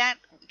famine, that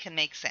can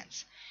make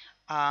sense.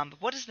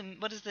 What is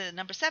the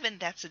number 7?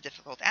 That's a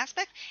difficult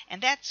aspect,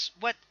 and that's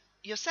what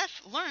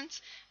Yosef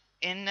learns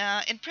in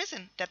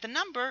prison, that the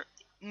number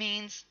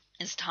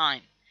is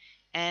time.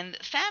 And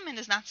famine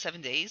is not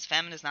 7 days,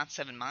 famine is not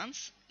 7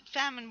 months.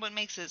 Famine, what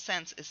makes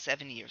sense, is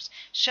 7 years.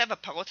 Sheva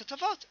parot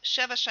hatovot,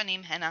 sheva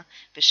shanim hena,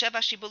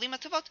 v'sheva shibolim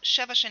hatovot,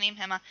 sheva shanim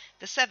hema.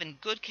 The 7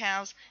 good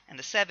cows and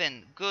the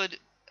 7 good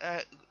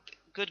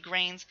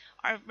grains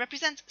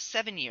represent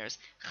 7 years.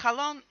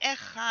 Chalom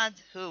echad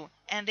hu,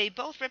 and they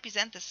both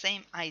represent the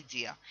same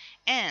idea.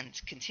 And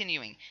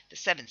continuing, the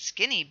 7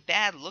 skinny,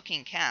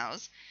 bad-looking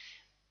cows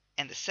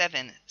and the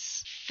 7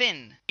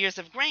 thin ears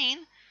of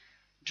grain,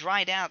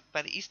 dried out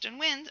by the eastern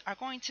wind, are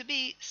going to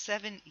be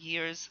 7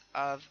 years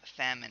of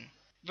famine.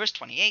 Verse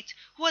 28,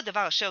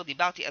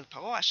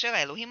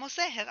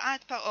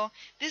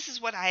 this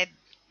is what I have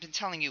been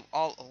telling you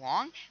all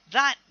along.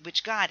 That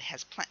which God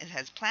has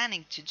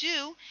planning to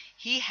do,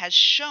 he has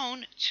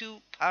shown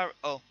to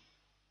Paro.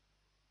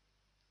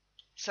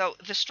 So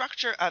the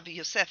structure of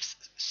Yosef's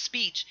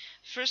speech,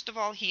 first of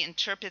all, he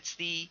interprets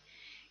the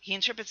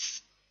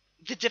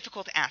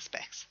difficult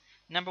aspects.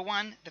 Number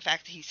 1, the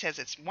fact that he says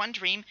it's one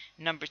dream.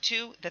 Number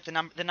 2, that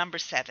the number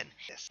 7.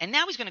 And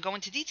now he's going to go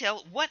into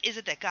detail. What is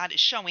it that God is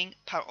showing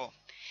Paro?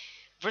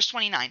 Verse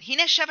 29.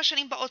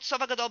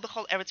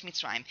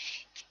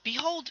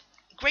 Behold,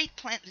 great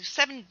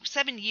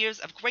 7 years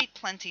of great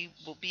plenty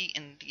will be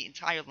in the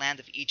entire land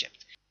of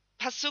Egypt.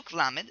 Pasuk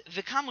Lamed,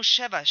 וקמו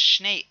 7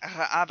 שני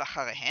רעב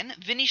אחריהן,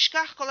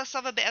 ונשכח כל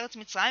השובע בארץ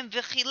מצרים,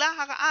 וכילה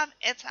הרעב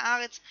את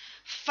הארץ.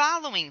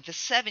 Following the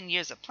 7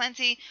 years of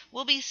plenty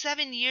will be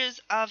 7 years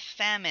of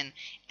famine,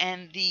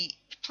 and the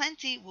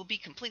plenty will be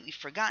completely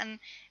forgotten,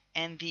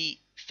 and the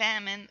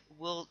famine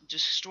will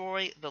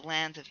destroy the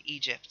land of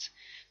Egypt.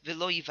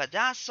 ולא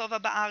יוודע שובע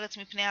בארץ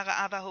מפני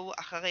הרעב ההוא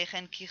אחרי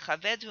כן, כי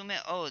כבד הוא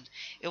מאוד.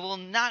 It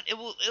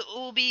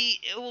will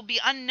be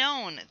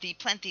unknown, the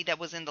plenty that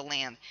was in the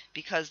land,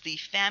 because the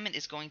famine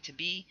is going to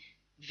be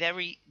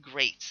very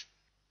great.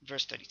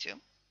 Verse 32.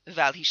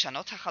 ועל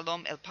הישנות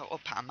החלום אל פרעה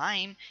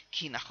פעמיים,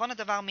 כי נכון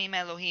הדבר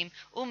מימי אלוהים,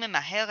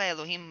 וממהר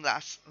האלוהים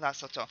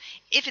לעשותו.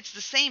 If it's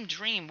the same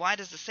dream, why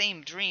does the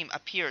same dream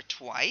appear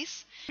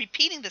twice?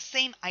 Repeating the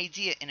same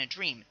idea in a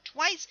dream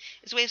twice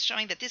is a way of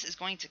showing that this is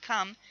going to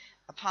come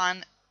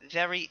upon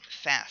very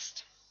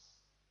fast.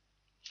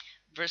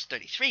 Verse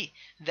 33,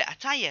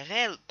 ועתה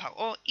ירא אל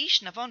פרעה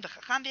איש נבון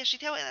וחכם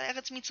וישיתהו אל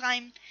ארץ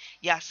מצרים.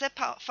 יעשה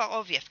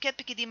פרעה ויפקד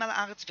פקידים על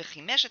הארץ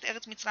וחימש את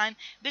ארץ מצרים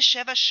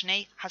בשבע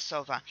שני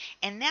השובע.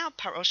 And now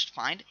Paro should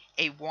find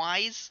a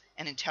wise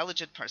and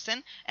intelligent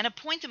person and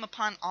appoint him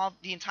upon all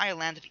the entire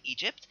land of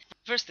Egypt.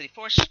 Verse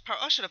 34,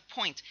 Paro should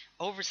appoint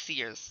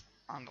overseers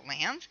on the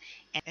land,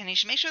 and he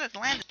should make sure that the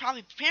land is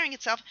probably preparing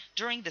itself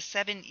during the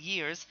 7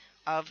 years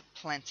of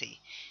plenty.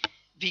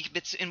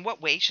 In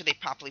what way should they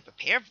properly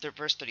prepare?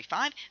 Verse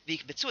 35,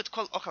 ויקבצו את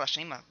כל אוכל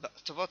השנים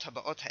הטובות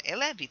הבאות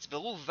האלה,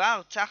 ויצברו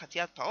בר תחת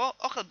יד פרעה,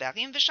 אוכל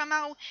בערים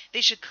ושמרו.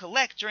 They should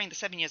collect during the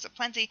 7 years of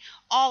plenty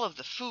all of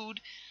the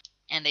food,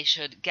 and they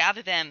should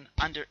gather them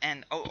under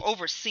and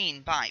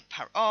overseen by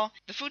Paro.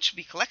 The food should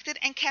be collected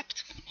and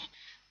kept.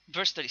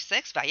 Verse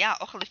 36, והיה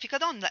אוכל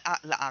לפיקדון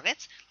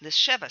לארץ,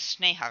 לשבע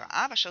שני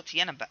הרעב, אשר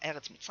תהיינה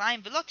בארץ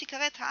מצרים, ולא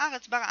תיכרת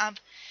הארץ ברעב.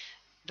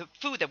 The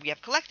food that we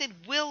have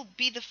collected will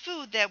be the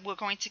food that we're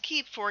going to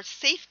keep for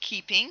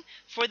safekeeping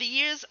for the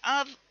years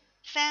of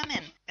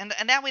famine. And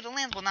that way the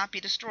land will not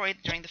be destroyed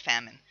during the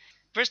famine.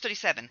 Verse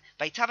 37,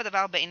 ויטב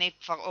הדבר בעיני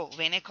פרעה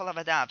ובעיני כל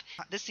עבדיו.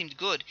 This seemed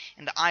good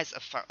in the eyes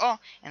of Pharaoh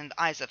and in the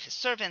eyes of his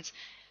servants.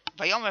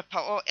 Vayomer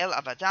Paro el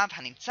avadav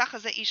hanimtzach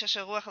hazeh ish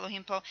asher ruach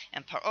Elohim po,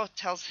 and Paro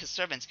tells his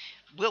servants,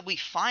 will we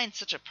find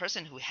such a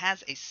person who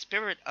has a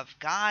spirit of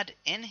God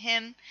in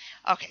him?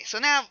 Okay, so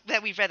now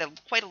that we've read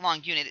quite a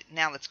long unit,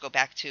 now let's go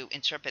back to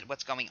interpret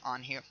what's going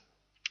on here.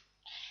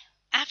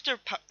 After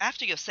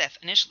Yosef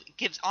initially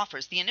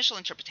offers the initial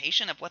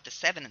interpretation of what the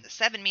 7 and the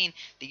 7 mean,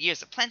 the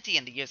years of plenty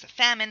and the years of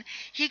famine,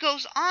 he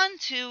goes on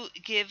to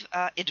give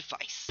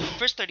advice.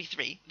 Verse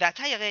 33,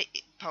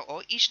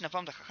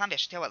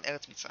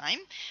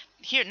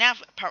 here now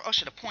Paro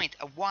should appoint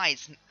a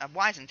wise,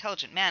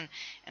 intelligent man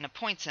and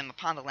appoints him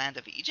upon the land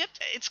of Egypt.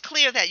 It's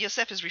clear that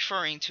Yosef is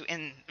referring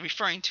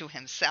to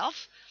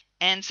himself.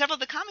 And several of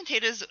the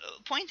commentators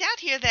point out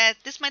here that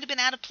this might have been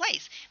out of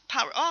place.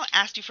 Paro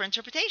asked you for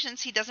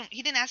interpretations. He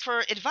didn't ask for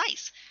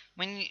advice.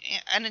 When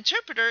an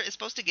interpreter is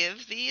supposed to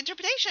give the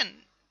interpretation,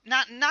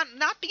 not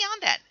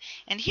beyond that.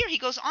 And here he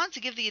goes on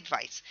to give the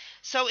advice.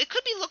 So it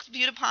could be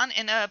viewed upon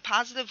in a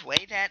positive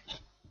way that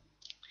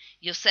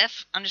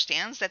Yosef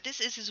understands that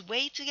this is his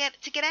way to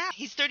get out.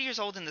 He's 30 years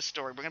old in the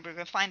story. We're going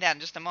to find out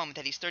in just a moment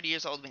that he's 30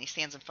 years old when he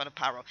stands in front of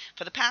Paro.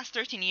 For the past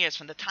 13 years,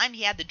 from the time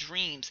he had the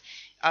dreams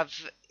of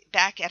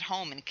back at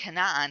home in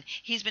Canaan,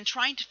 he's been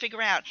trying to figure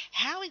out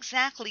how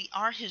exactly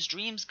are his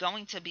dreams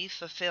going to be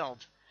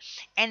fulfilled.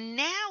 And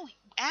now,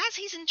 as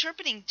he's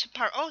interpreting to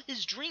Paro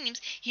his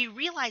dreams, he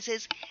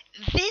realizes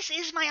this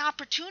is my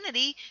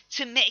opportunity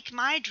to make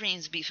my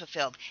dreams be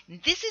fulfilled.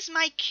 This is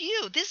my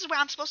cue. This is where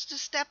I'm supposed to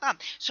step up.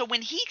 So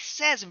when he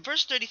says in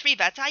verse 33,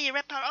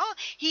 Paro,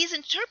 he's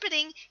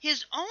interpreting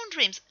his own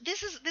dreams.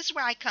 This is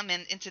where I come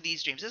into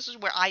these dreams. This is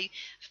where I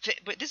fit.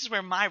 This is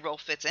where my role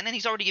fits in. And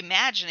he's already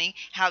imagining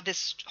how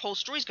this whole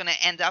story is going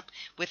to end up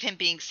with him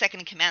being second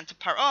in command to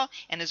Paro,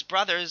 and his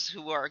brothers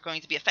who are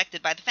going to be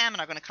affected by the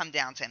famine are going to come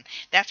down to him.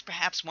 That's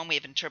perhaps one way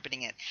of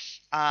interpreting it.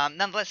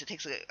 Nonetheless, it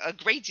takes a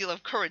great deal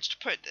of courage to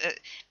put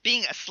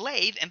being a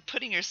slave and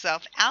putting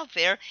yourself out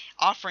there,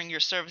 offering your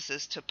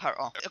services to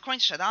Paro. According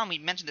to Shadal, we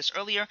mentioned this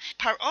earlier,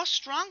 Paro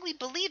strongly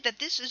believed that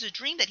this is a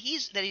dream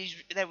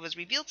that was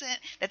revealed to him.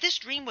 That this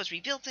dream was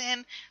revealed to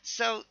him,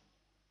 so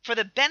for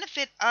the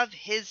benefit of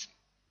his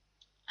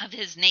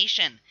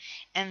nation,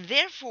 and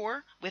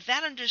therefore, with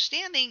that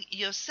understanding,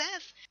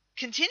 Yosef,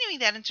 continuing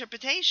that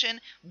interpretation,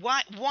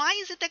 why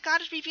is it that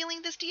God is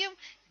revealing this to you?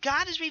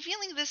 God is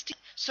revealing this to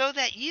you so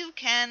that you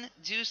can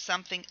do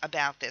something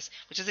about this,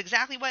 which is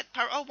exactly what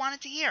Paro wanted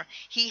to hear.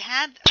 He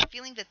had a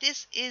feeling that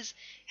this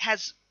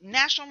has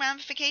national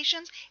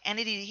ramifications, and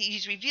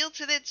he's revealed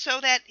to it so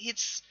that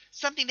it's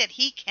something that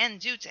he can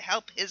do to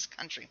help his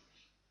country.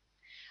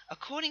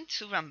 According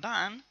to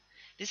Ramban,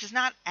 this is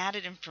not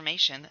added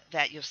information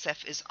that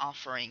Yosef is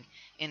offering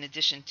in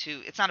addition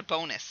to. It's not a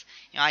bonus.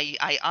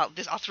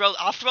 I'll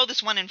throw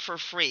this one in for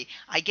free.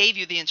 I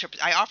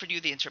offered you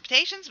the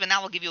interpretations, but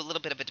now I'll give you a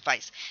little bit of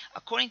advice.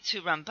 According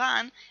to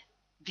Ramban,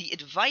 the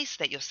advice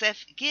that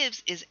Yosef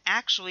gives is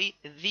actually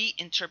the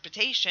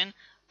interpretation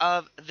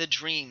of the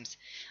dreams.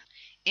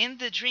 In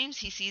the dreams,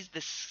 he sees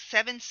the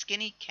 7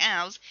 skinny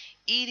cows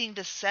eating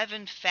the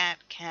 7 fat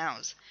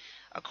cows.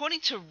 According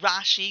to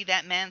Rashi,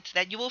 that meant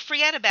that you will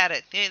forget about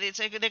it.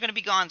 They're going to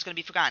be gone. It's going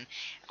to be forgotten.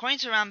 According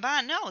to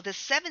Ramban, no. The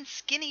 7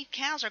 skinny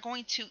cows are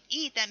going to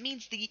eat. That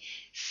means the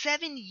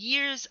 7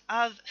 years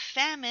of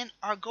famine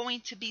are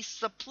going to be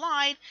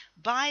supplied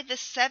by the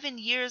 7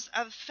 years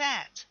of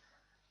fat.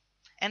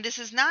 And this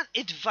is not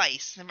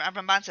advice.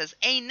 Ramban says,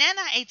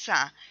 Einena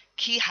etza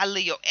ki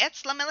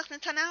haliyoetz lamelech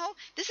Netanyahu.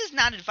 This is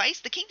not advice.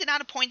 The king did not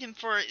appoint him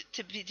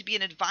to be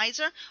an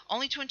advisor,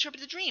 only to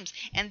interpret the dreams.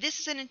 And this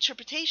is an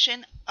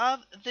interpretation of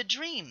the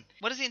dream.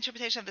 What is the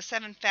interpretation of the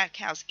 7 fat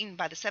cows eaten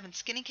by the 7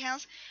 skinny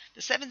cows?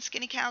 The 7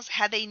 skinny cows,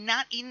 had they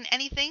not eaten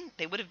anything,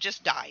 they would have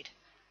just died.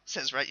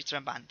 Says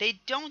Ramban. They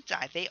don't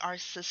die. They are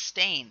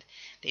sustained.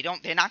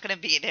 They're not going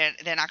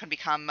to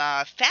become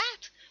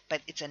fat,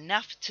 but it's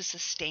enough to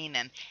sustain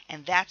them,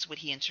 and that's what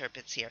he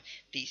interprets here.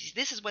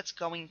 This is what's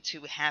going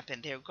to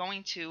happen. They're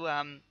going to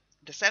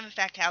the 7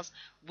 fat cows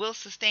will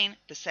sustain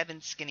the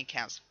 7 skinny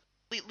cows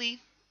completely.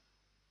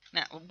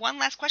 Now, one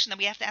last question that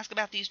we have to ask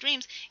about these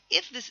dreams: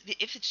 if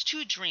it's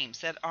 2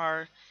 dreams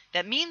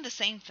that mean the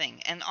same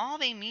thing, and all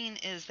they mean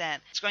is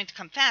that it's going to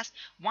come fast,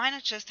 why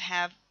not just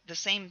have the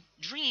same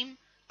dream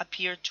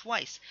appear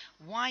twice?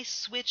 Why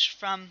switch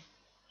from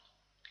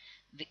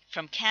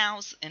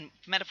cows and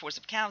metaphors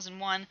of cows in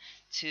one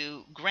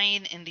to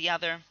grain in the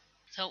other?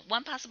 So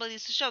one possibility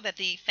is to show that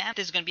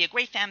there's going to be a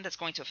great famine that's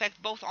going to affect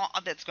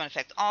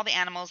all the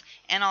animals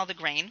and all the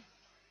grain.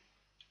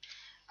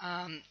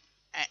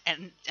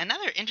 And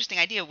another interesting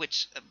idea,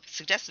 which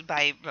suggested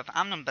by Rav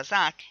Amnon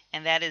Bazak,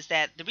 and that is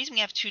that the reason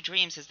we have 2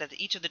 dreams is that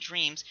each of the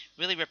dreams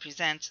really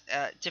represent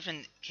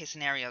different case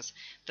scenarios.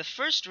 The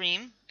first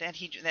dream that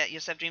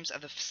Yosef dreams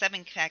of the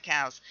 7 fat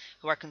cows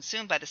who are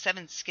consumed by the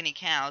 7 skinny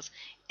cows,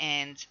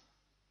 and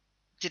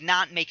did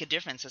not make a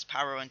difference, as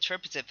Paro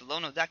interprets it.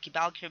 Velono daki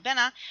bal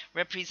kirbena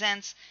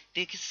represents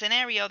the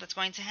scenario that's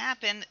going to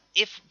happen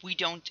if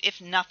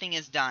nothing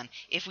is done,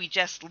 if we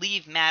just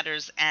leave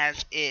matters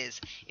as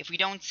is, if we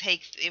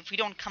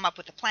don't come up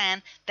with a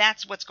plan.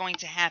 That's what's going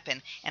to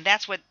happen, and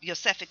that's what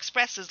Yosef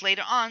expresses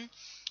later on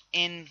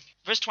in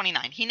verse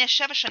 29. הנה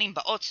 7 שנים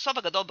באות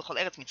שובע גדול בכל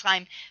ארץ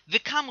מצרים,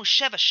 וקמו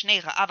 7 שני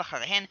רעב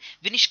אחריהן,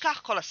 ונשכח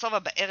כל השובע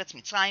בארץ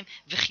מצרים,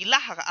 וכילה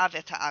הרעב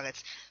את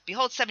הארץ.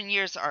 Behold, 7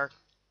 years are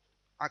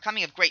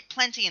coming of great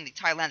plenty in the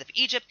entire land of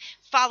Egypt,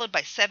 followed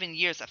by 7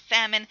 years of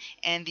famine,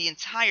 and the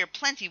entire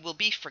plenty will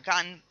be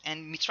forgotten,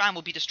 and Mitzrayim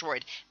will be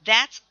destroyed.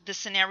 That's the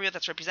scenario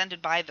that's represented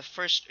by the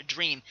first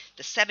dream.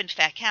 The 7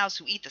 fat cows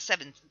who eat the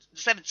seven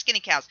skinny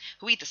cows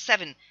who eat the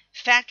 7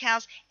 fat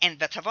cows, and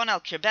Vatavon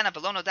al kirbena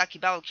velono da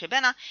kibal al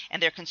kirbena,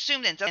 and they're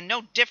consumed, and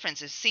no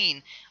difference is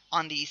seen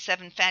on the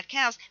 7 fat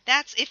cows.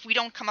 That's if we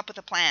don't come up with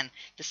a plan.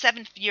 The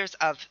 7 years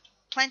of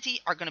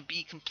plenty are going to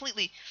be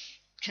completely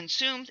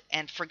consumed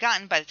and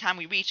forgotten by the time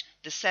we reach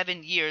the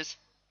 7 years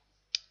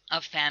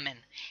of famine.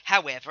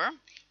 However,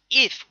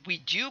 if we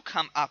do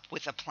come up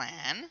with a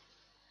plan,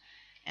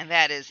 and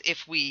that is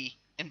if we,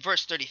 in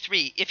verse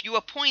 33, if you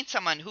appoint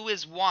someone who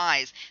is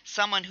wise,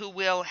 someone who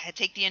will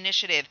take the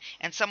initiative,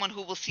 and someone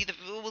who will see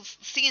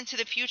into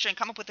the future and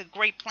come up with a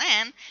great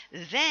plan,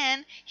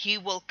 then he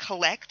will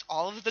collect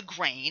all of the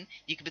grain.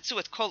 And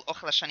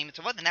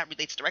that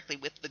relates directly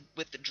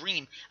with the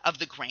dream of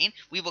the grain.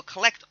 We will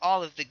collect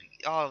all of the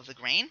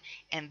grain,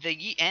 and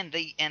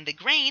the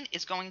grain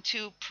is going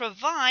to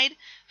provide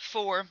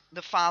for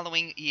the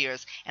following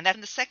years. And that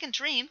in the second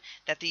dream,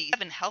 that the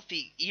 7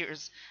 healthy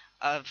years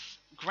of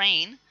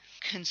grain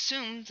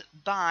consumed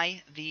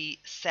by the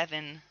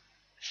 7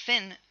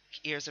 thin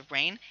ears of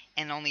grain,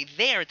 and only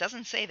there it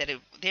doesn't say that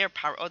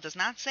Paro does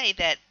not say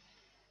that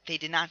they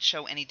did not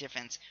show any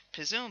difference.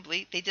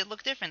 Presumably they did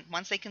look different.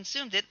 Once they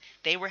consumed it,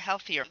 they were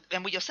healthier.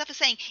 And what Yosef is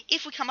saying,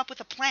 if we come up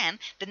with a plan,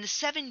 then the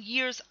 7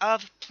 years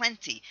of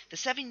plenty, the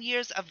 7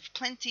 years of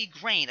plenty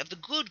grain, of the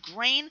good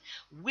grain,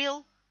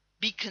 will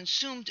be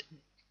consumed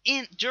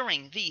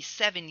during the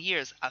 7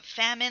 years of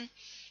famine.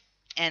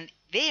 And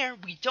there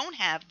we don't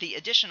have the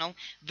additional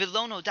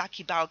Vilono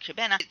daki bal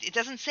kirbena. It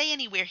doesn't say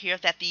anywhere here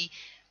that the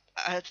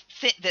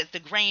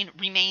grain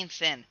remained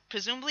thin.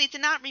 Presumably it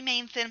did not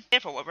remain thin.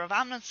 Therefore, what Rav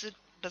Amnon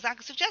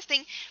Bazak is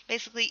suggesting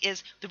basically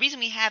is the reason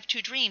we have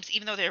 2 dreams,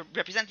 even though they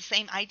represent the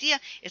same idea,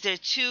 is there are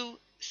 2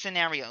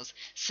 scenarios.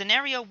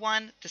 Scenario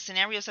 1, the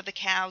scenarios of the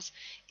cows.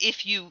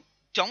 If you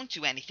don't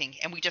do anything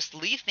and we just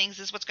leave things,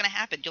 this is what's going to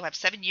happen. You'll have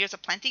 7 years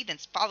of plenty, then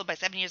followed by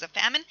 7 years of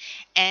famine,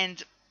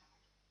 and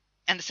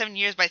the 7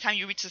 years, by the time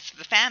you reach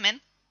the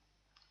famine,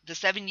 the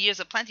 7 years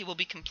of plenty will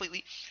be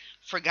completely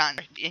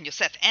forgotten. And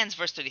Yosef ends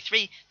verse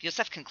 33.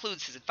 Yosef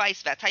concludes his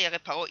advice: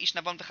 Paro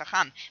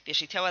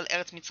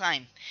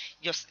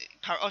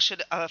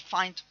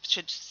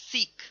should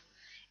seek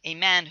a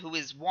man who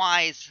is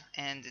wise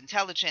and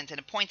intelligent, and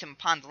appoint him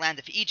upon the land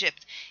of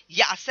Egypt.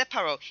 Ya'aseh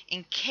Paro,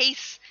 in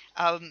case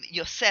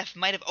Yosef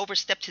might have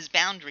overstepped his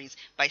boundaries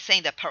by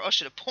saying that Paro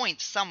should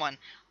appoint someone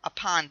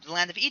upon the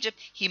land of Egypt,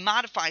 he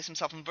modifies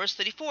himself in verse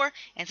 34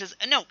 and says,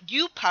 no,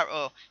 you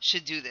Paro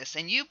should do this,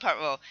 and you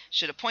Paro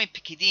should appoint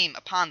Pekidim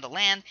upon the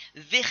land.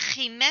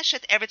 V'chimesh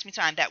et Eretz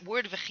Mitzrayim. That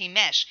word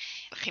v'chimesh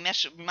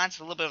reminds us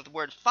a little bit of the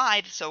word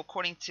 5. So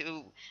according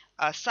to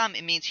some,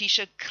 it means he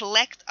should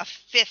collect a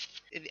fifth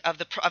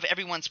of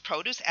everyone's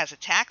produce as a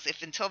tax.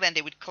 If until then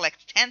they would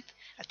collect a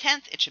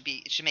tenth, it should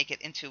make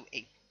it into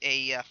a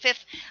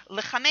fifth.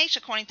 Lechamesh,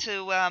 according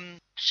to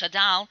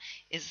Shadal,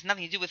 is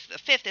nothing to do with a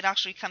fifth. It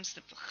actually comes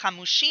to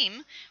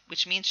chamushim,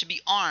 which means should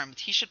be armed.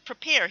 He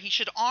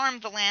should arm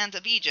the land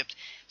of Egypt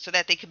so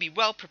that they could be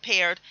well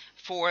prepared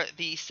for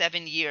the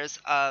 7 years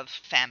of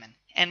famine.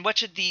 And what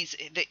should he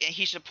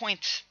should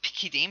appoint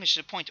Pekidim, he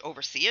should appoint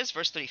overseers,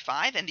 verse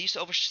 35, and these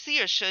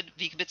overseers should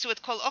these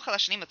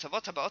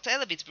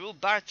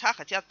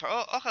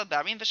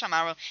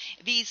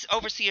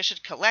overseers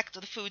should collect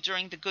the food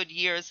during the good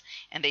years,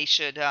 and they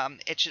should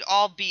it should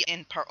all be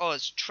in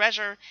Paro's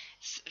treasure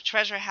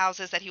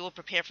houses that he will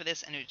prepare for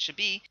this, and it should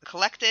be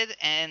collected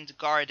and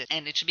guarded,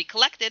 and it should be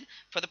collected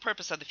for the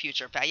purpose of the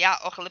future.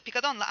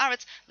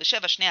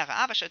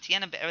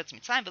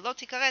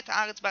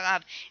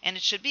 And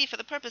it should be for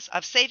the purpose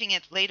of saving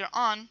it later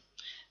on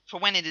for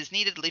when it is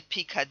needed.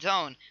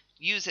 Lipikadon,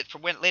 use it for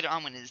later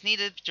on when it is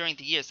needed during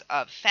the years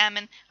of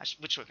famine,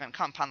 which were going to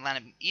come upon the land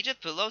of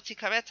Egypt. So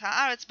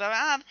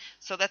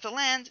that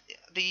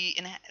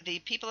the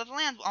people of the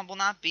land will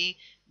not be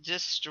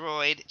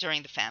destroyed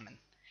during the famine.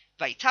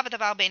 And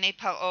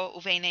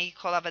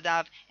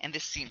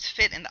this seems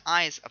fit in the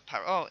eyes of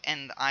Paro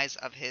and the eyes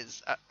of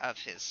his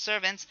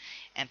servants.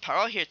 And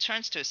Paro here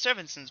turns to his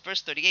servants in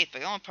verse 38.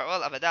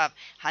 Paro avadav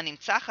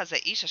hanimtzacha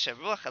ze ish asher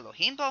ruach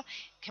Elohim bo.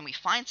 Can we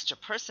find such a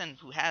person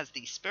who has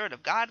the Spirit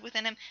of God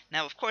within him?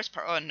 Now, of course,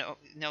 Paro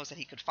knows that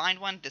he could find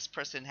one. This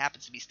person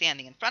happens to be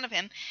standing in front of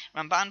him.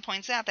 Ramban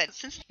points out that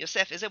since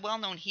Yosef is a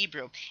well-known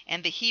Hebrew,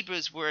 and the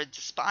Hebrews were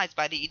despised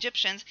by the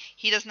Egyptians,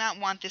 he does not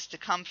want this to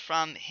come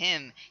from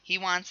him. He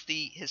wants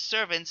his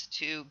servants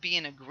to be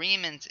in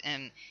agreement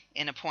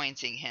in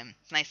appointing him.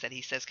 It's nice that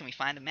he says, can we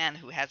find a man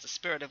who has the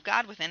Spirit of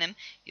God within him?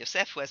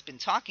 Yosef, who has been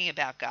talking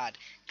about God.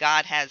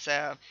 God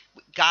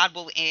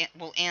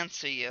will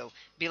answer you.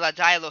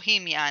 Biladai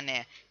Elohim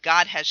yaneh.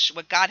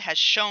 What God has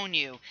shown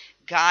you.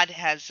 God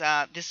has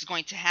this is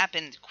going to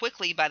happen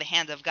quickly by the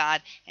hand of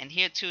God. And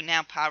here too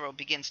now Paro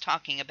begins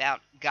talking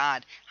about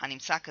God.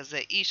 Hanimtzaka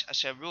ze ish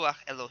asher ruach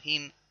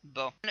Elohim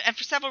bo. And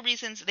for several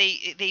reasons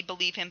they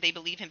believe him. They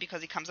believe him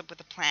because he comes up with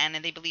a plan,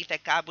 and they believe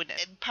that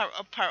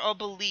Paro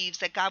believes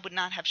that God would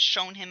not have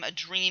shown him a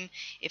dream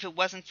if it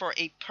wasn't for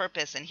a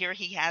purpose. And here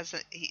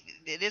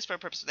it is for a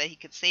purpose, so that he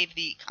could save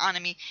the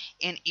economy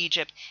in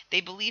Egypt.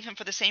 They believe him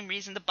for the same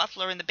reason the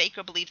butler and the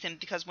baker believed him,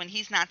 because when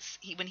he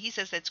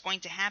says that it's going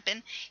to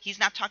happen, he's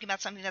not talking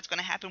about something that's going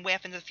to happen way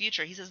off into the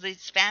future. He says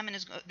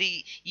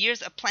the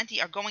years of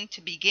plenty are going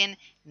to begin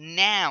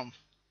now.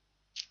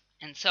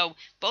 And so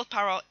both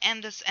Paro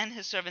and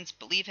his servants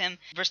believe him.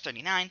 Verse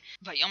 39,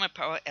 Vayomer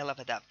Paro el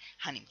avadav,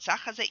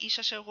 hanimtzach ze ish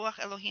asher ruach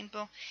Elohim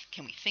bo.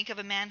 Can we think of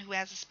a man who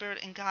has a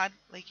spirit in God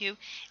like you?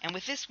 And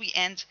with this we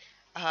end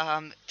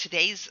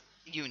today's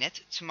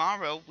unit.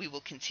 Tomorrow we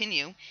will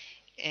continue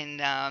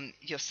in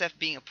Yosef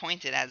being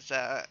appointed as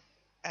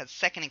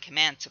second in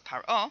command to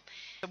Paro.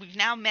 So we've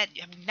now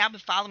been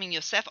following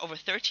Yosef over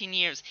 13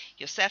 years.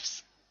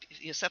 Yosef,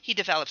 he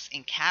develops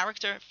in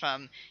character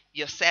from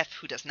Yosef,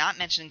 who does not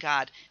mention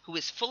God, who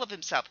is full of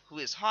himself, who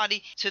is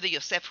haughty, to the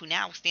Yosef who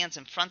now stands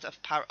in front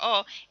of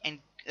Paro and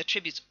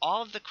attributes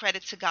all of the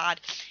credit to God.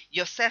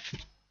 Yosef,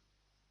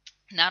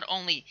 not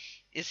only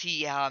is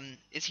he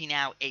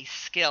now a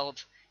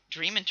skilled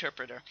dream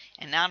interpreter,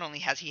 and not only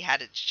has he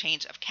had a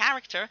change of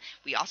character,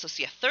 we also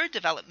see a third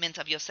development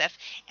of Yosef,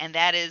 and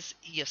that is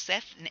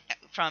Yosef,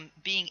 from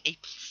being a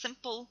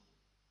simple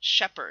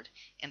shepherd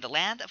in the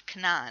land of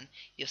Canaan,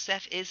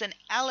 Yosef is an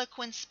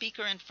eloquent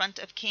speaker in front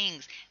of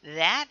kings.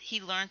 That he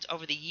learned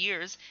over the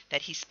years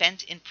that he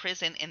spent in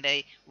prison, in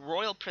the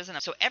royal prison.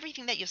 So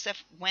everything that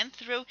Yosef went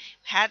through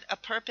had a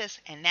purpose,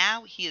 and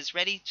now he is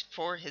ready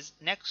for his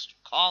next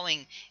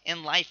calling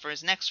in life, for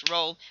his next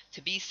role,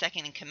 to be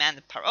second in command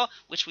of Paro,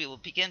 which we will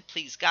begin,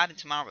 please God, in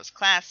tomorrow's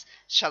class.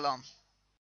 Shalom.